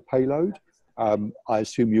data payload. I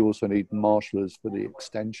assume you also need marshalers for the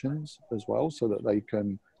extensions as well, so that they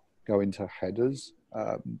can go into headers.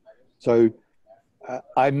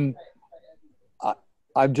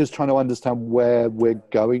 I'm just trying to understand where we're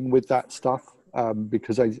going with that stuff,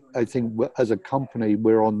 because I think as a company,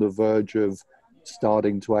 we're on the verge of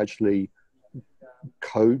starting to actually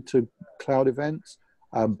code to cloud events.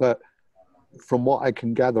 But from what I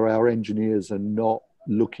can gather, our engineers are not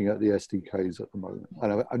looking at the SDKs at the moment.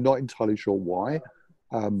 And I'm not entirely sure why,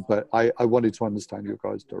 but I wanted to understand your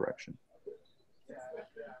guys' direction.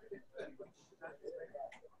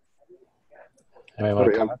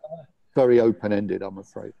 Very open-ended, I'm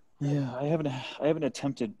afraid. Yeah, I haven't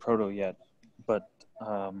attempted Proto yet, but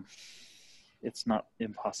it's not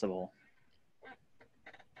impossible.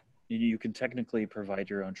 You can technically provide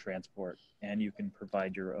your own transport, and you can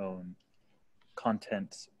provide your own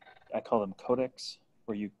content. I call them codecs,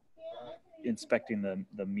 where you inspecting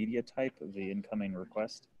the media type of the incoming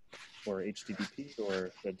request, or HTTP,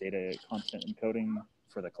 or the data content encoding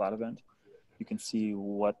for the cloud event. You can see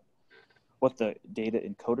what the data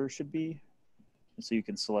encoder should be, and so you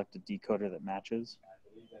can select a decoder that matches.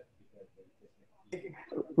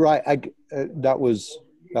 Right, that was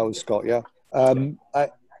Scott. Yeah.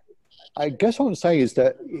 I guess what I'm saying is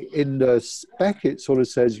that in the spec, it sort of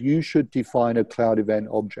says you should define a cloud event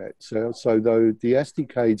object. So though the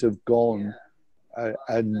SDKs have gone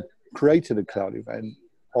and created a cloud event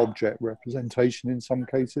object representation in some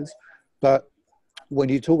cases, but when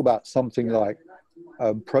you talk about something like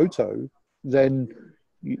Proto, then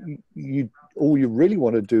all you really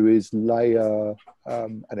want to do is layer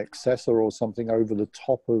an accessor or something over the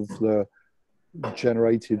top of the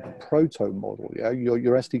generated Proto model. Yeah, your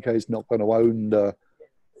SDK is not going to own the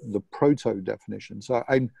Proto definition. So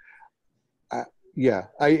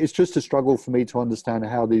it's just a struggle for me to understand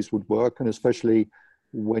how these would work, and especially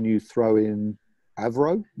when you throw in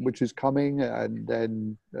Avro, which is coming, and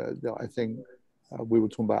then I think we were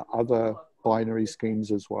talking about other binary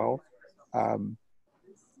schemes as well.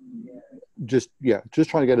 Just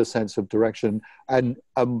trying to get a sense of direction. And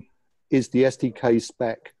is the SDK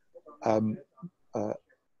spec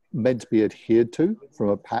meant to be adhered to from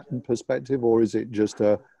a pattern perspective, or is it just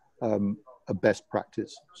a best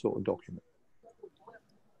practice sort of document?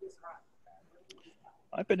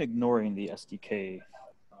 I've been ignoring the SDK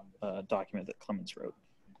document that Clemens wrote.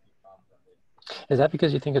 Is that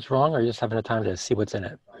because you think it's wrong, or you just haven't had time to see what's in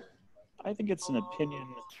it? I think it's an opinion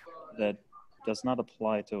that does not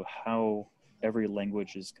apply to how every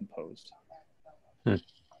language is composed.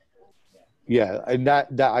 Yeah, and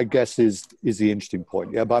that I guess is the interesting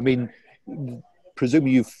point. Yeah, but I mean,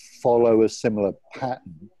 presumably you follow a similar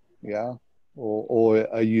pattern, yeah, or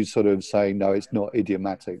are you sort of saying no, it's not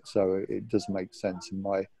idiomatic, so it doesn't make sense in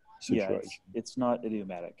my situation? Yeah, it's not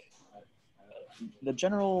idiomatic. The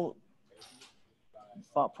general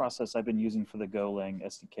thought process I've been using for the Golang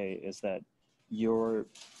SDK is that you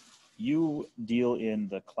deal in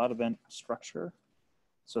the cloud event structure,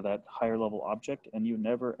 so that higher level object, and you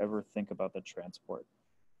never ever think about the transport.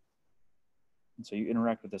 And so you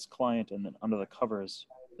interact with this client, and then under the covers,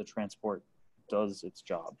 the transport does its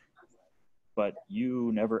job, but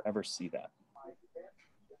you never ever see that.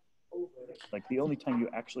 Like the only time you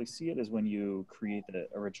actually see it is when you create the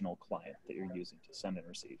original client that you're using to send and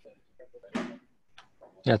receive.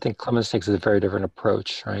 Yeah, I think Clemens takes a very different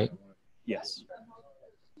approach, right? Yes.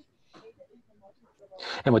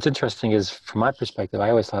 And what's interesting is, from my perspective, I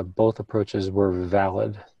always thought both approaches were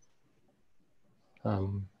valid.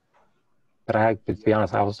 But to be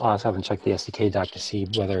honest, I also haven't checked the SDK doc to see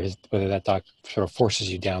whether that doc sort of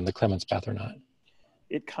forces you down the Clemens path or not.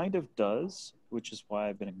 It kind of does, which is why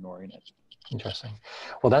I've been ignoring it. Interesting.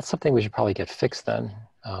 Well, that's something we should probably get fixed then,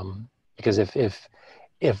 because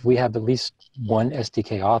if we have at least one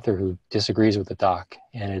SDK author who disagrees with the doc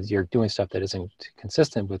and you're doing stuff that isn't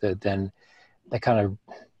consistent with it, then that kind of,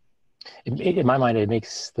 in my mind, it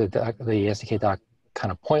makes the SDK doc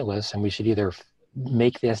kind of pointless, and we should either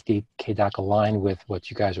make the SDK doc align with what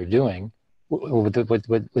you guys are doing,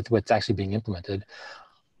 with what's actually being implemented,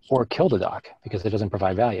 or kill the doc because it doesn't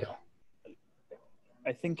provide value.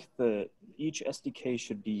 I think each SDK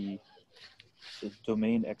should be the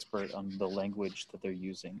domain expert on the language that they're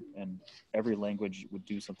using, and every language would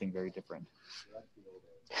do something very different.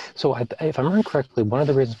 So if I remember correctly, one of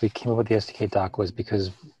the reasons we came up with the SDK doc was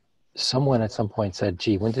because someone at some point said,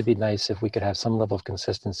 gee, wouldn't it be nice if we could have some level of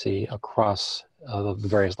consistency across the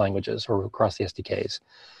various languages or across the SDKs?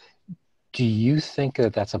 Do you think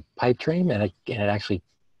that that's a pipe dream and it actually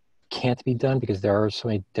can't be done because there are so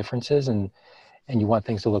many differences, and you want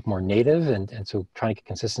things to look more native, and so trying to get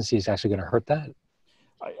consistency is actually going to hurt that?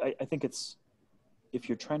 I think if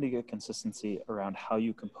you're trying to get consistency around how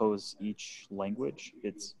you compose each language,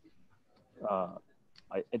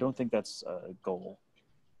 I don't think that's a goal.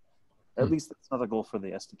 At least it's not a goal for the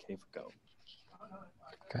SDK for Go.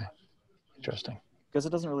 Okay, interesting. Because it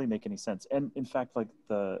doesn't really make any sense. And in fact, like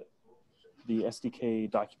the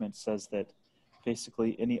SDK document says that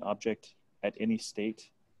basically any object at any state,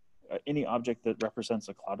 any object that represents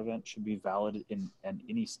a cloud event should be valid in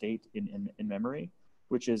any state in memory,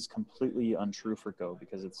 which is completely untrue for Go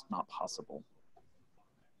because it's not possible.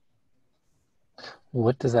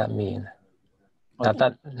 What does that mean? Not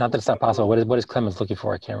that it's not possible. What is Clemens looking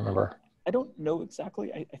for? I can't remember. I don't know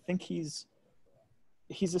exactly. I think he's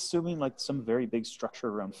assuming like some very big structure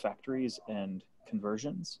around factories and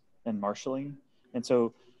conversions and marshalling, and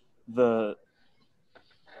so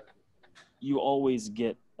you always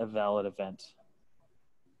get a valid event,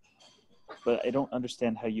 but I don't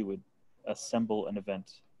understand how you would assemble an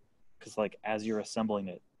event, because like as you're assembling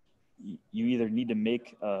it, you either need to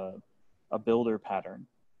make a builder pattern,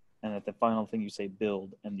 and at the final thing you say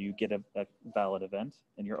build, and you get a valid event,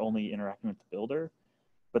 and you're only interacting with the builder,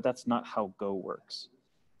 but that's not how Go works.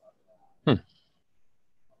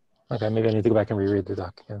 Okay, maybe I need to go back and reread the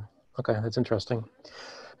doc again. Okay, that's interesting.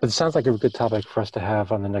 But it sounds like a good topic for us to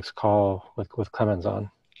have on the next call with Clemens on.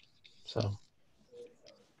 So,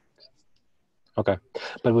 okay,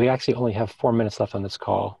 but we actually only have 4 minutes left on this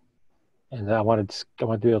call, and I wanted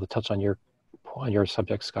to be able to touch on your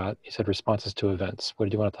subject, Scott. You said responses to events. What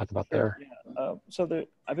did you want to talk about there? Yeah. So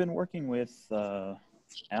I've been working with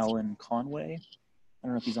Alan Conway. I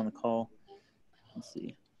don't know if he's on the call. Let's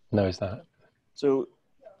see. No, he's not. So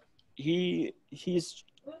he's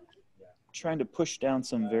trying to push down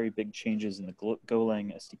some very big changes in the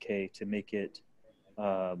Golang SDK to make it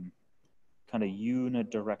kind of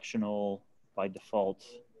unidirectional by default.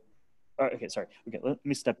 Okay, sorry. Okay, let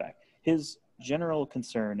me step back. His general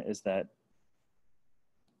concern is that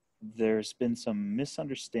there's been some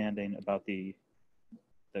misunderstanding about the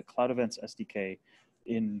Cloud Events SDK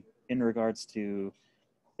in regards to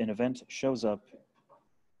an event shows up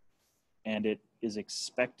and it is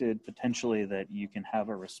expected potentially that you can have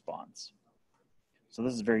a response. So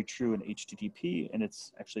this is very true in HTTP, and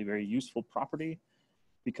it's actually a very useful property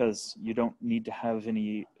because you don't need to have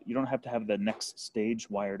you don't have to have the next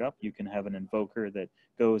stage wired up. You can have an invoker that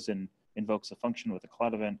goes and invokes a function with a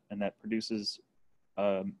cloud event, and that produces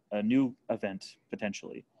a new event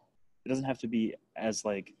potentially. It doesn't have to be as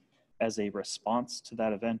like as a response to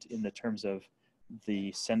that event in the terms of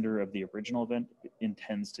the sender of the original event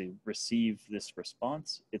intends to receive this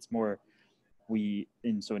response. It's more, in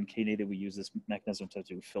Knative, we use this mechanism to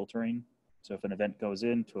do filtering. So if an event goes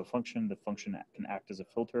into a function, the function can act as a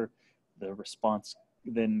filter. The response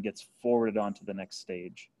then gets forwarded on to the next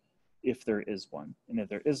stage, if there is one. And if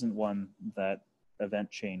there isn't one, that event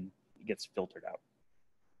chain gets filtered out.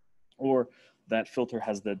 Or that filter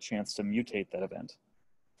has the chance to mutate that event,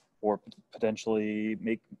 or potentially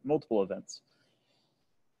make multiple events.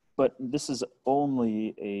 But this is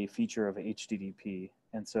only a feature of HTTP.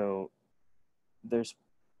 And so there's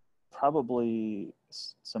probably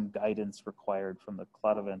some guidance required from the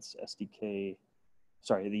Cloud Events SDK,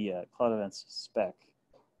 sorry, the Cloud Events spec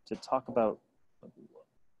to talk about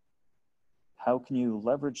how can you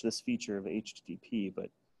leverage this feature of HTTP, but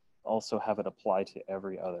also have it apply to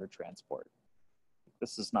every other transport.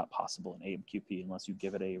 This is not possible in AMQP unless you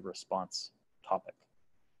give it a response topic.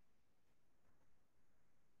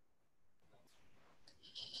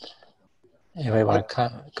 Anyway, want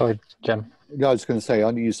to go ahead, Jim? No, I was going to say,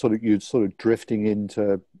 aren't you sort of drifting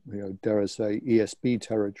into, dare I say, ESB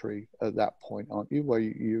territory at that point, aren't you? Where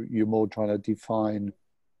you're more trying to define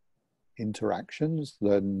interactions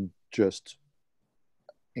than just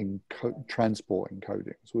transport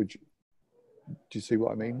encodings. Do you see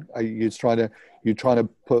what I mean? You're trying to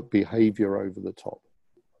put behavior over the top.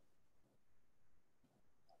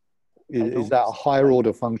 Is that a higher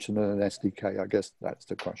order function than an SDK? I guess that's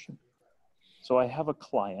the question. So I have a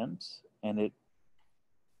client, and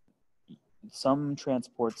some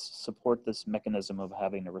transports support this mechanism of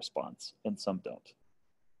having a response, and some don't.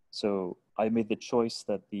 So I made the choice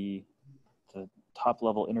that the top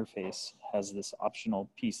level interface has this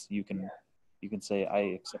optional piece. You can say I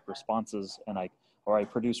accept responses or I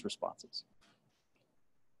produce responses.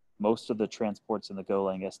 Most of the transports in the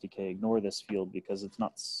Golang SDK ignore this field because it's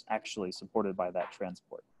not actually supported by that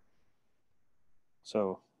transport.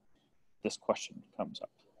 So this question comes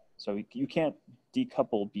up. So you can't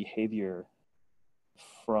decouple behavior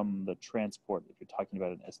from the transport if you're talking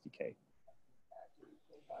about an SDK.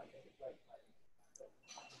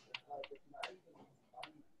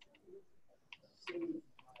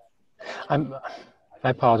 I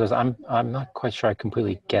apologize. I'm not quite sure I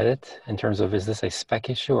completely get it in terms of, is this a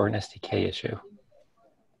spec issue or an SDK issue?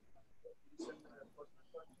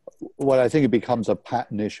 Well, I think it becomes a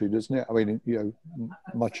pattern issue, doesn't it? I mean,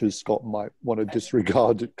 much as Scott might want to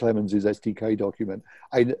disregard Clemens's SDK document,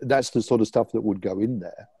 that's the sort of stuff that would go in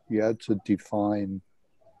there, to define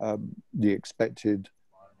the expected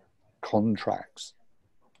contracts.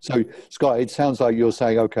 So, Scott, it sounds like you're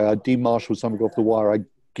saying, okay, I demarshal something off the wire, I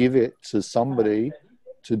give it to somebody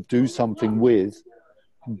to do something with,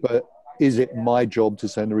 but is it my job to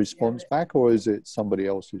send a response back, or is it somebody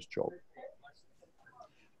else's job?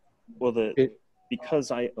 Well,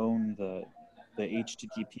 because I own the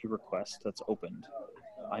HTTP request that's opened,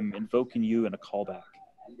 I'm invoking you in a callback.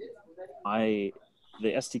 The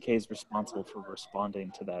SDK is responsible for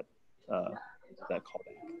responding to that callback.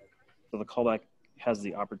 So the callback has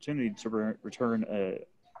the opportunity to return an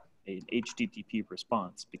HTTP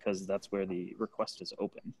response because that's where the request is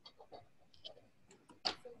open.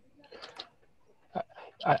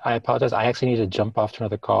 I apologize. I actually need to jump off to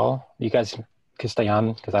another call. You guys can stay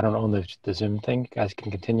on because I don't own the Zoom thing. You guys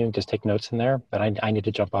can continue and just take notes in there, but I need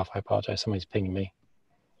to jump off. I apologize. Somebody's pinging me.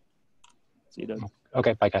 See you, Doug.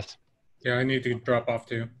 Okay, bye, guys. Yeah, I need to drop off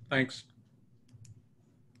too. Thanks.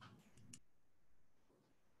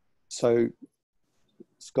 So,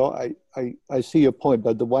 Scott, I see your point,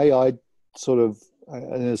 but the way I sort of,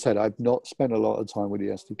 and as I said, I've not spent a lot of time with the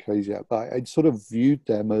SDKs yet, but I sort of viewed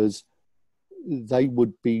them as they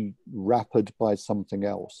would be wrapped by something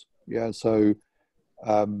else. Yeah, so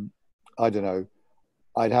I don't know,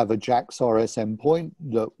 I'd have a JAX-RS endpoint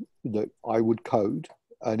that I would code,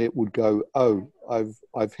 and it would go, oh,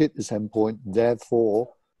 I've hit this endpoint,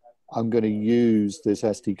 therefore I'm going to use this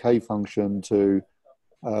SDK function to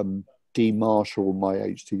demarshal my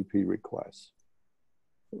HTTP request.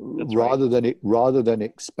 Rather than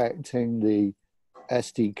expecting the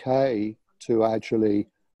SDK to actually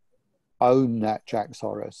own that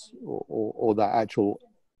JAX-RS or that actual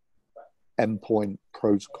endpoint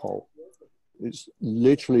protocol. It's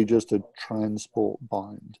literally just a transport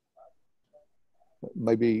bind.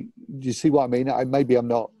 Maybe, do you see what I mean? Maybe I'm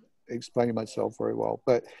not explaining myself very well,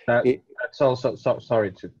 but that's also,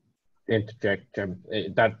 sorry to interject, Jim.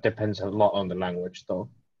 That depends a lot on the language though.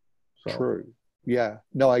 So. True. Yeah.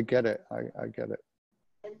 No, I get it. I get it.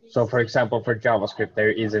 So for example, for JavaScript,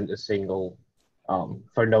 there isn't a single,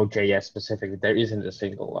 for Node.js specifically, there isn't a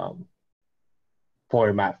single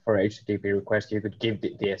format for HTTP request, you could give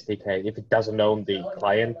the SDK. If it doesn't know the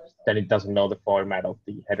client, then it doesn't know the format of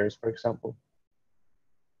the headers, for example.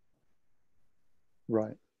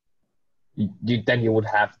 Right. Then you would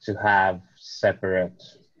have to have separate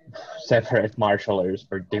marshallers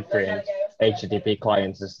for different HTTP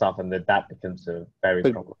clients and stuff, and that becomes very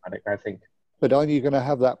problematic, I think. But aren't you going to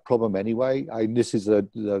have that problem anyway? This is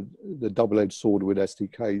the double-edged sword with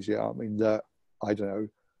SDKs. Yeah, I mean I don't know.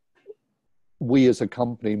 We as a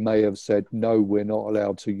company may have said no, we're not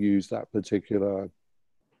allowed to use that particular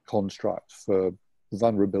construct for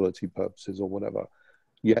vulnerability purposes or whatever.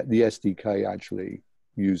 Yet the SDK actually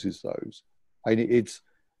uses those.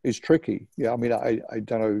 It's tricky. Yeah, I mean I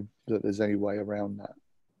don't know that there's any way around that.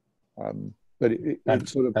 But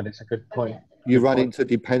it's sort of, that is a good point. You run into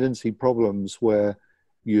dependency problems where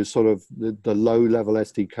you sort of the low-level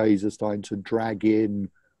SDKs are starting to drag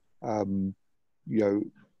in,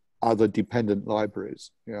 other dependent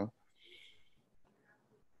libraries. Yeah,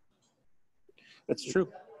 that's true.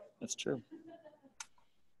 That's true.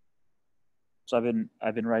 So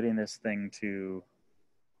I've been writing this thing to.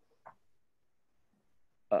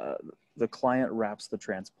 The client wraps the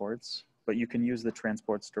transports, but you can use the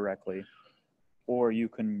transports directly. Or you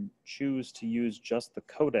can choose to use just the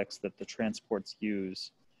codecs that the transports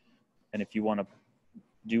use. And if you want to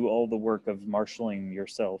do all the work of marshalling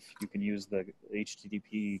yourself, you can use the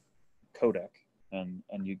HTTP codec and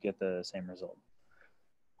you get the same result.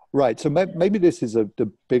 Right. So maybe this is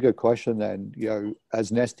the bigger question then,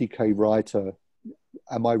 as an SDK writer,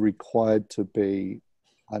 am I required to be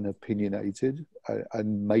unopinionated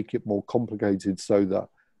and make it more complicated so that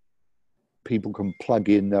people can plug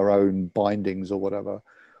in their own bindings or whatever?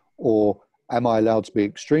 Or am I allowed to be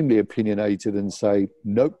extremely opinionated and say,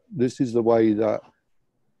 nope, this is the way that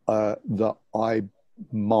that I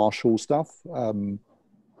marshal stuff, and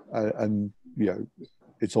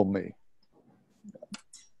it's on me?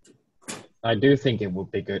 I do think it would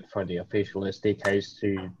be good for the official SDKs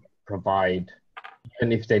to provide,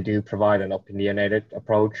 and if they do provide an opinionated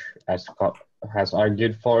approach, as Scott has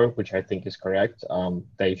argued for, which I think is correct,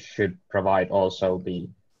 they should provide also the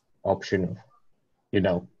option of,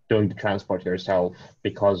 doing the transport yourself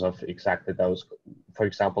because of exactly those, for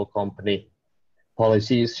example, company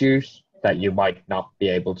policy issues that you might not be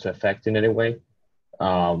able to affect in any way.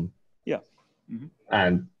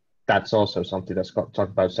 And that's also something that Scott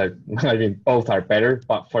talked about. So I mean, both are better,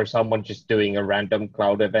 but for someone just doing a random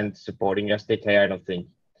cloud event supporting SDK, I don't think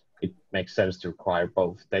it makes sense to require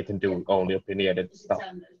both. They can do only opinionated stuff.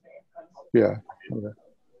 Yeah.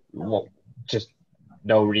 Well, just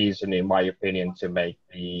no reason, in my opinion, to make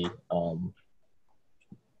the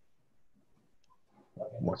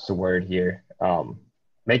what's the word here?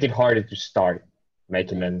 Make it harder to start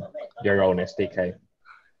making your own SDK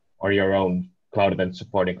or your own cloud event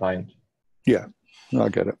supporting client. Yeah, I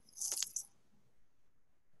get it.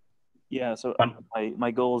 Yeah, so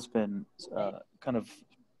my goal has been kind of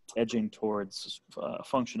edging towards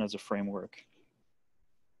function as a framework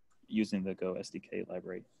using the Go SDK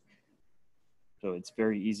library. So it's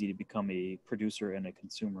very easy to become a producer and a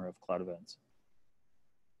consumer of cloud events.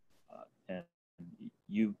 And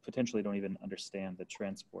you potentially don't even understand the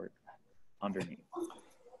transport underneath.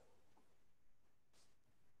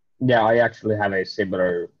 Yeah, I actually have a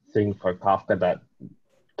similar thing for Kafka that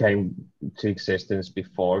came to existence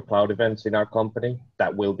before cloud events in our company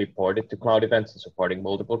that will be ported to cloud events and supporting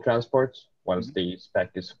multiple transports once the spec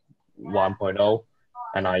is 1.0.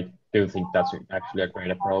 And I do think that's actually a great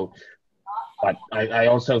approach. But I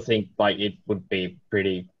also think it would be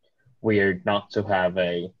pretty weird not to have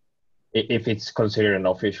if it's considered an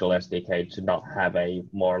official SDK, to not have a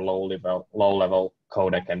more low-level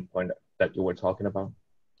codec endpoint that you were talking about.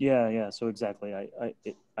 Yeah. So exactly, I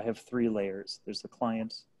have 3 layers. There's the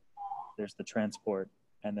client, there's the transport,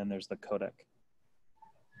 and then there's the codec.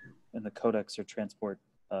 And the codecs are transport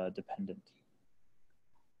dependent.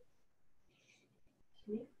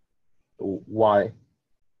 Why?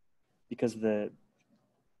 Because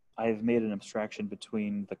I've made an abstraction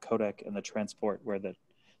between the codec and the transport, where the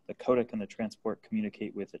codec and the transport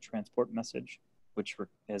communicate with a transport message, which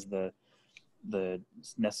has the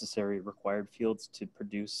necessary required fields to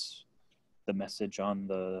produce the message on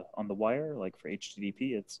the wire. Like for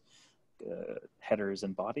HTTP, it's headers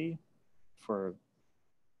and body. For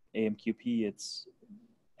AMQP, it's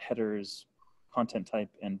headers, content type,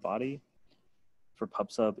 and body. For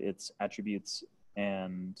PubSub, it's attributes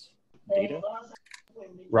and data.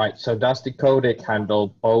 Right. So does the codec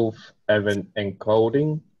handle both event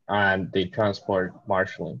encoding and the transport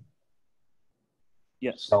marshalling?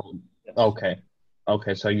 Yes. So, okay.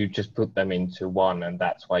 Okay, so you just put them into one, and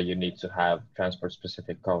that's why you need to have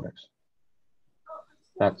transport-specific codecs.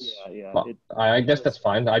 That's well, I guess that's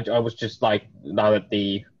fine. I was just like, now that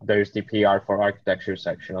there's the PR for architecture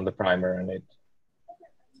section on the primer, and it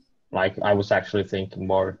like I was actually thinking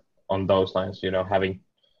more on those lines, you know, having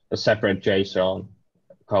a separate JSON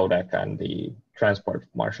codec and the transport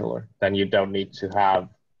marshaller. Then you don't need to have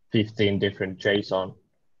 15 different JSON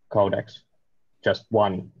codecs, just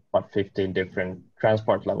one, but 15 different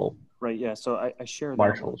transport level. Right. Yeah. So I share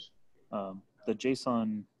marshals. The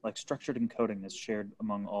JSON, like structured encoding, is shared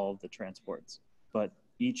among all of the transports, but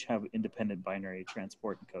each have independent binary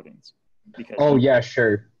transport encodings. Because yeah,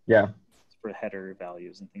 sure. Yeah. For header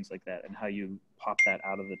values and things like that, and how you pop that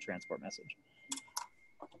out of the transport message.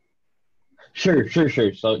 Sure.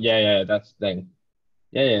 So yeah, that's the thing.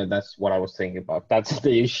 Yeah, that's what I was thinking about. That's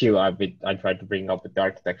the issue I tried to bring up with the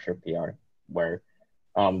architecture PR, where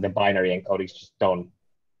the binary encodings just don't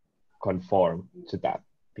conform to that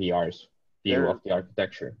PR's view of the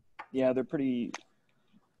architecture. Yeah, they're pretty.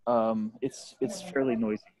 It's fairly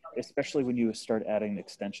noisy, especially when you start adding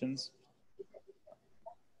extensions.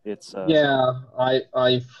 It's yeah,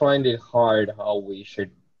 I find it hard how we should,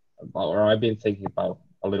 or I've been thinking about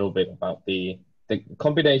a little bit about the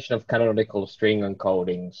combination of canonical string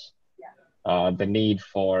encodings, the need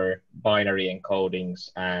for binary encodings,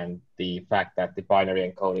 and the fact that the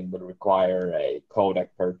binary encoding would require a codec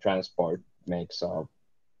per transport makes a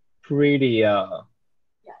pretty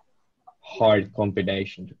hard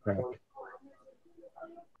combination to crack.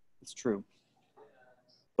 It's true,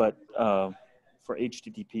 but for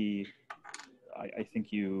HTTP, I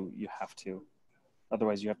think you have to.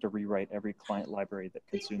 Otherwise, you have to rewrite every client library that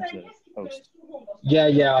consumes the host.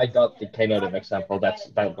 Yeah, I got the Knative example. That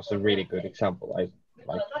was a really good example.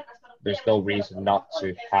 There's no reason not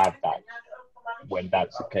to have that when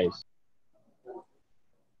that's the case.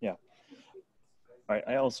 Yeah. All right.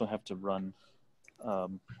 I also have to run.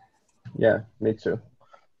 Yeah, me too.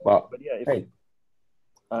 Well, but yeah, hey,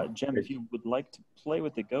 Jem, if you would like to play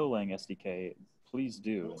with the Golang SDK, please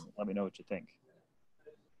do. And let me know what you think.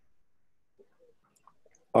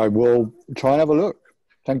 I will try and have a look.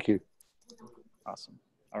 Thank you. Awesome.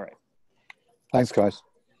 All right. Thanks, guys.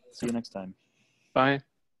 See you next time. Bye.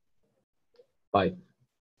 Bye.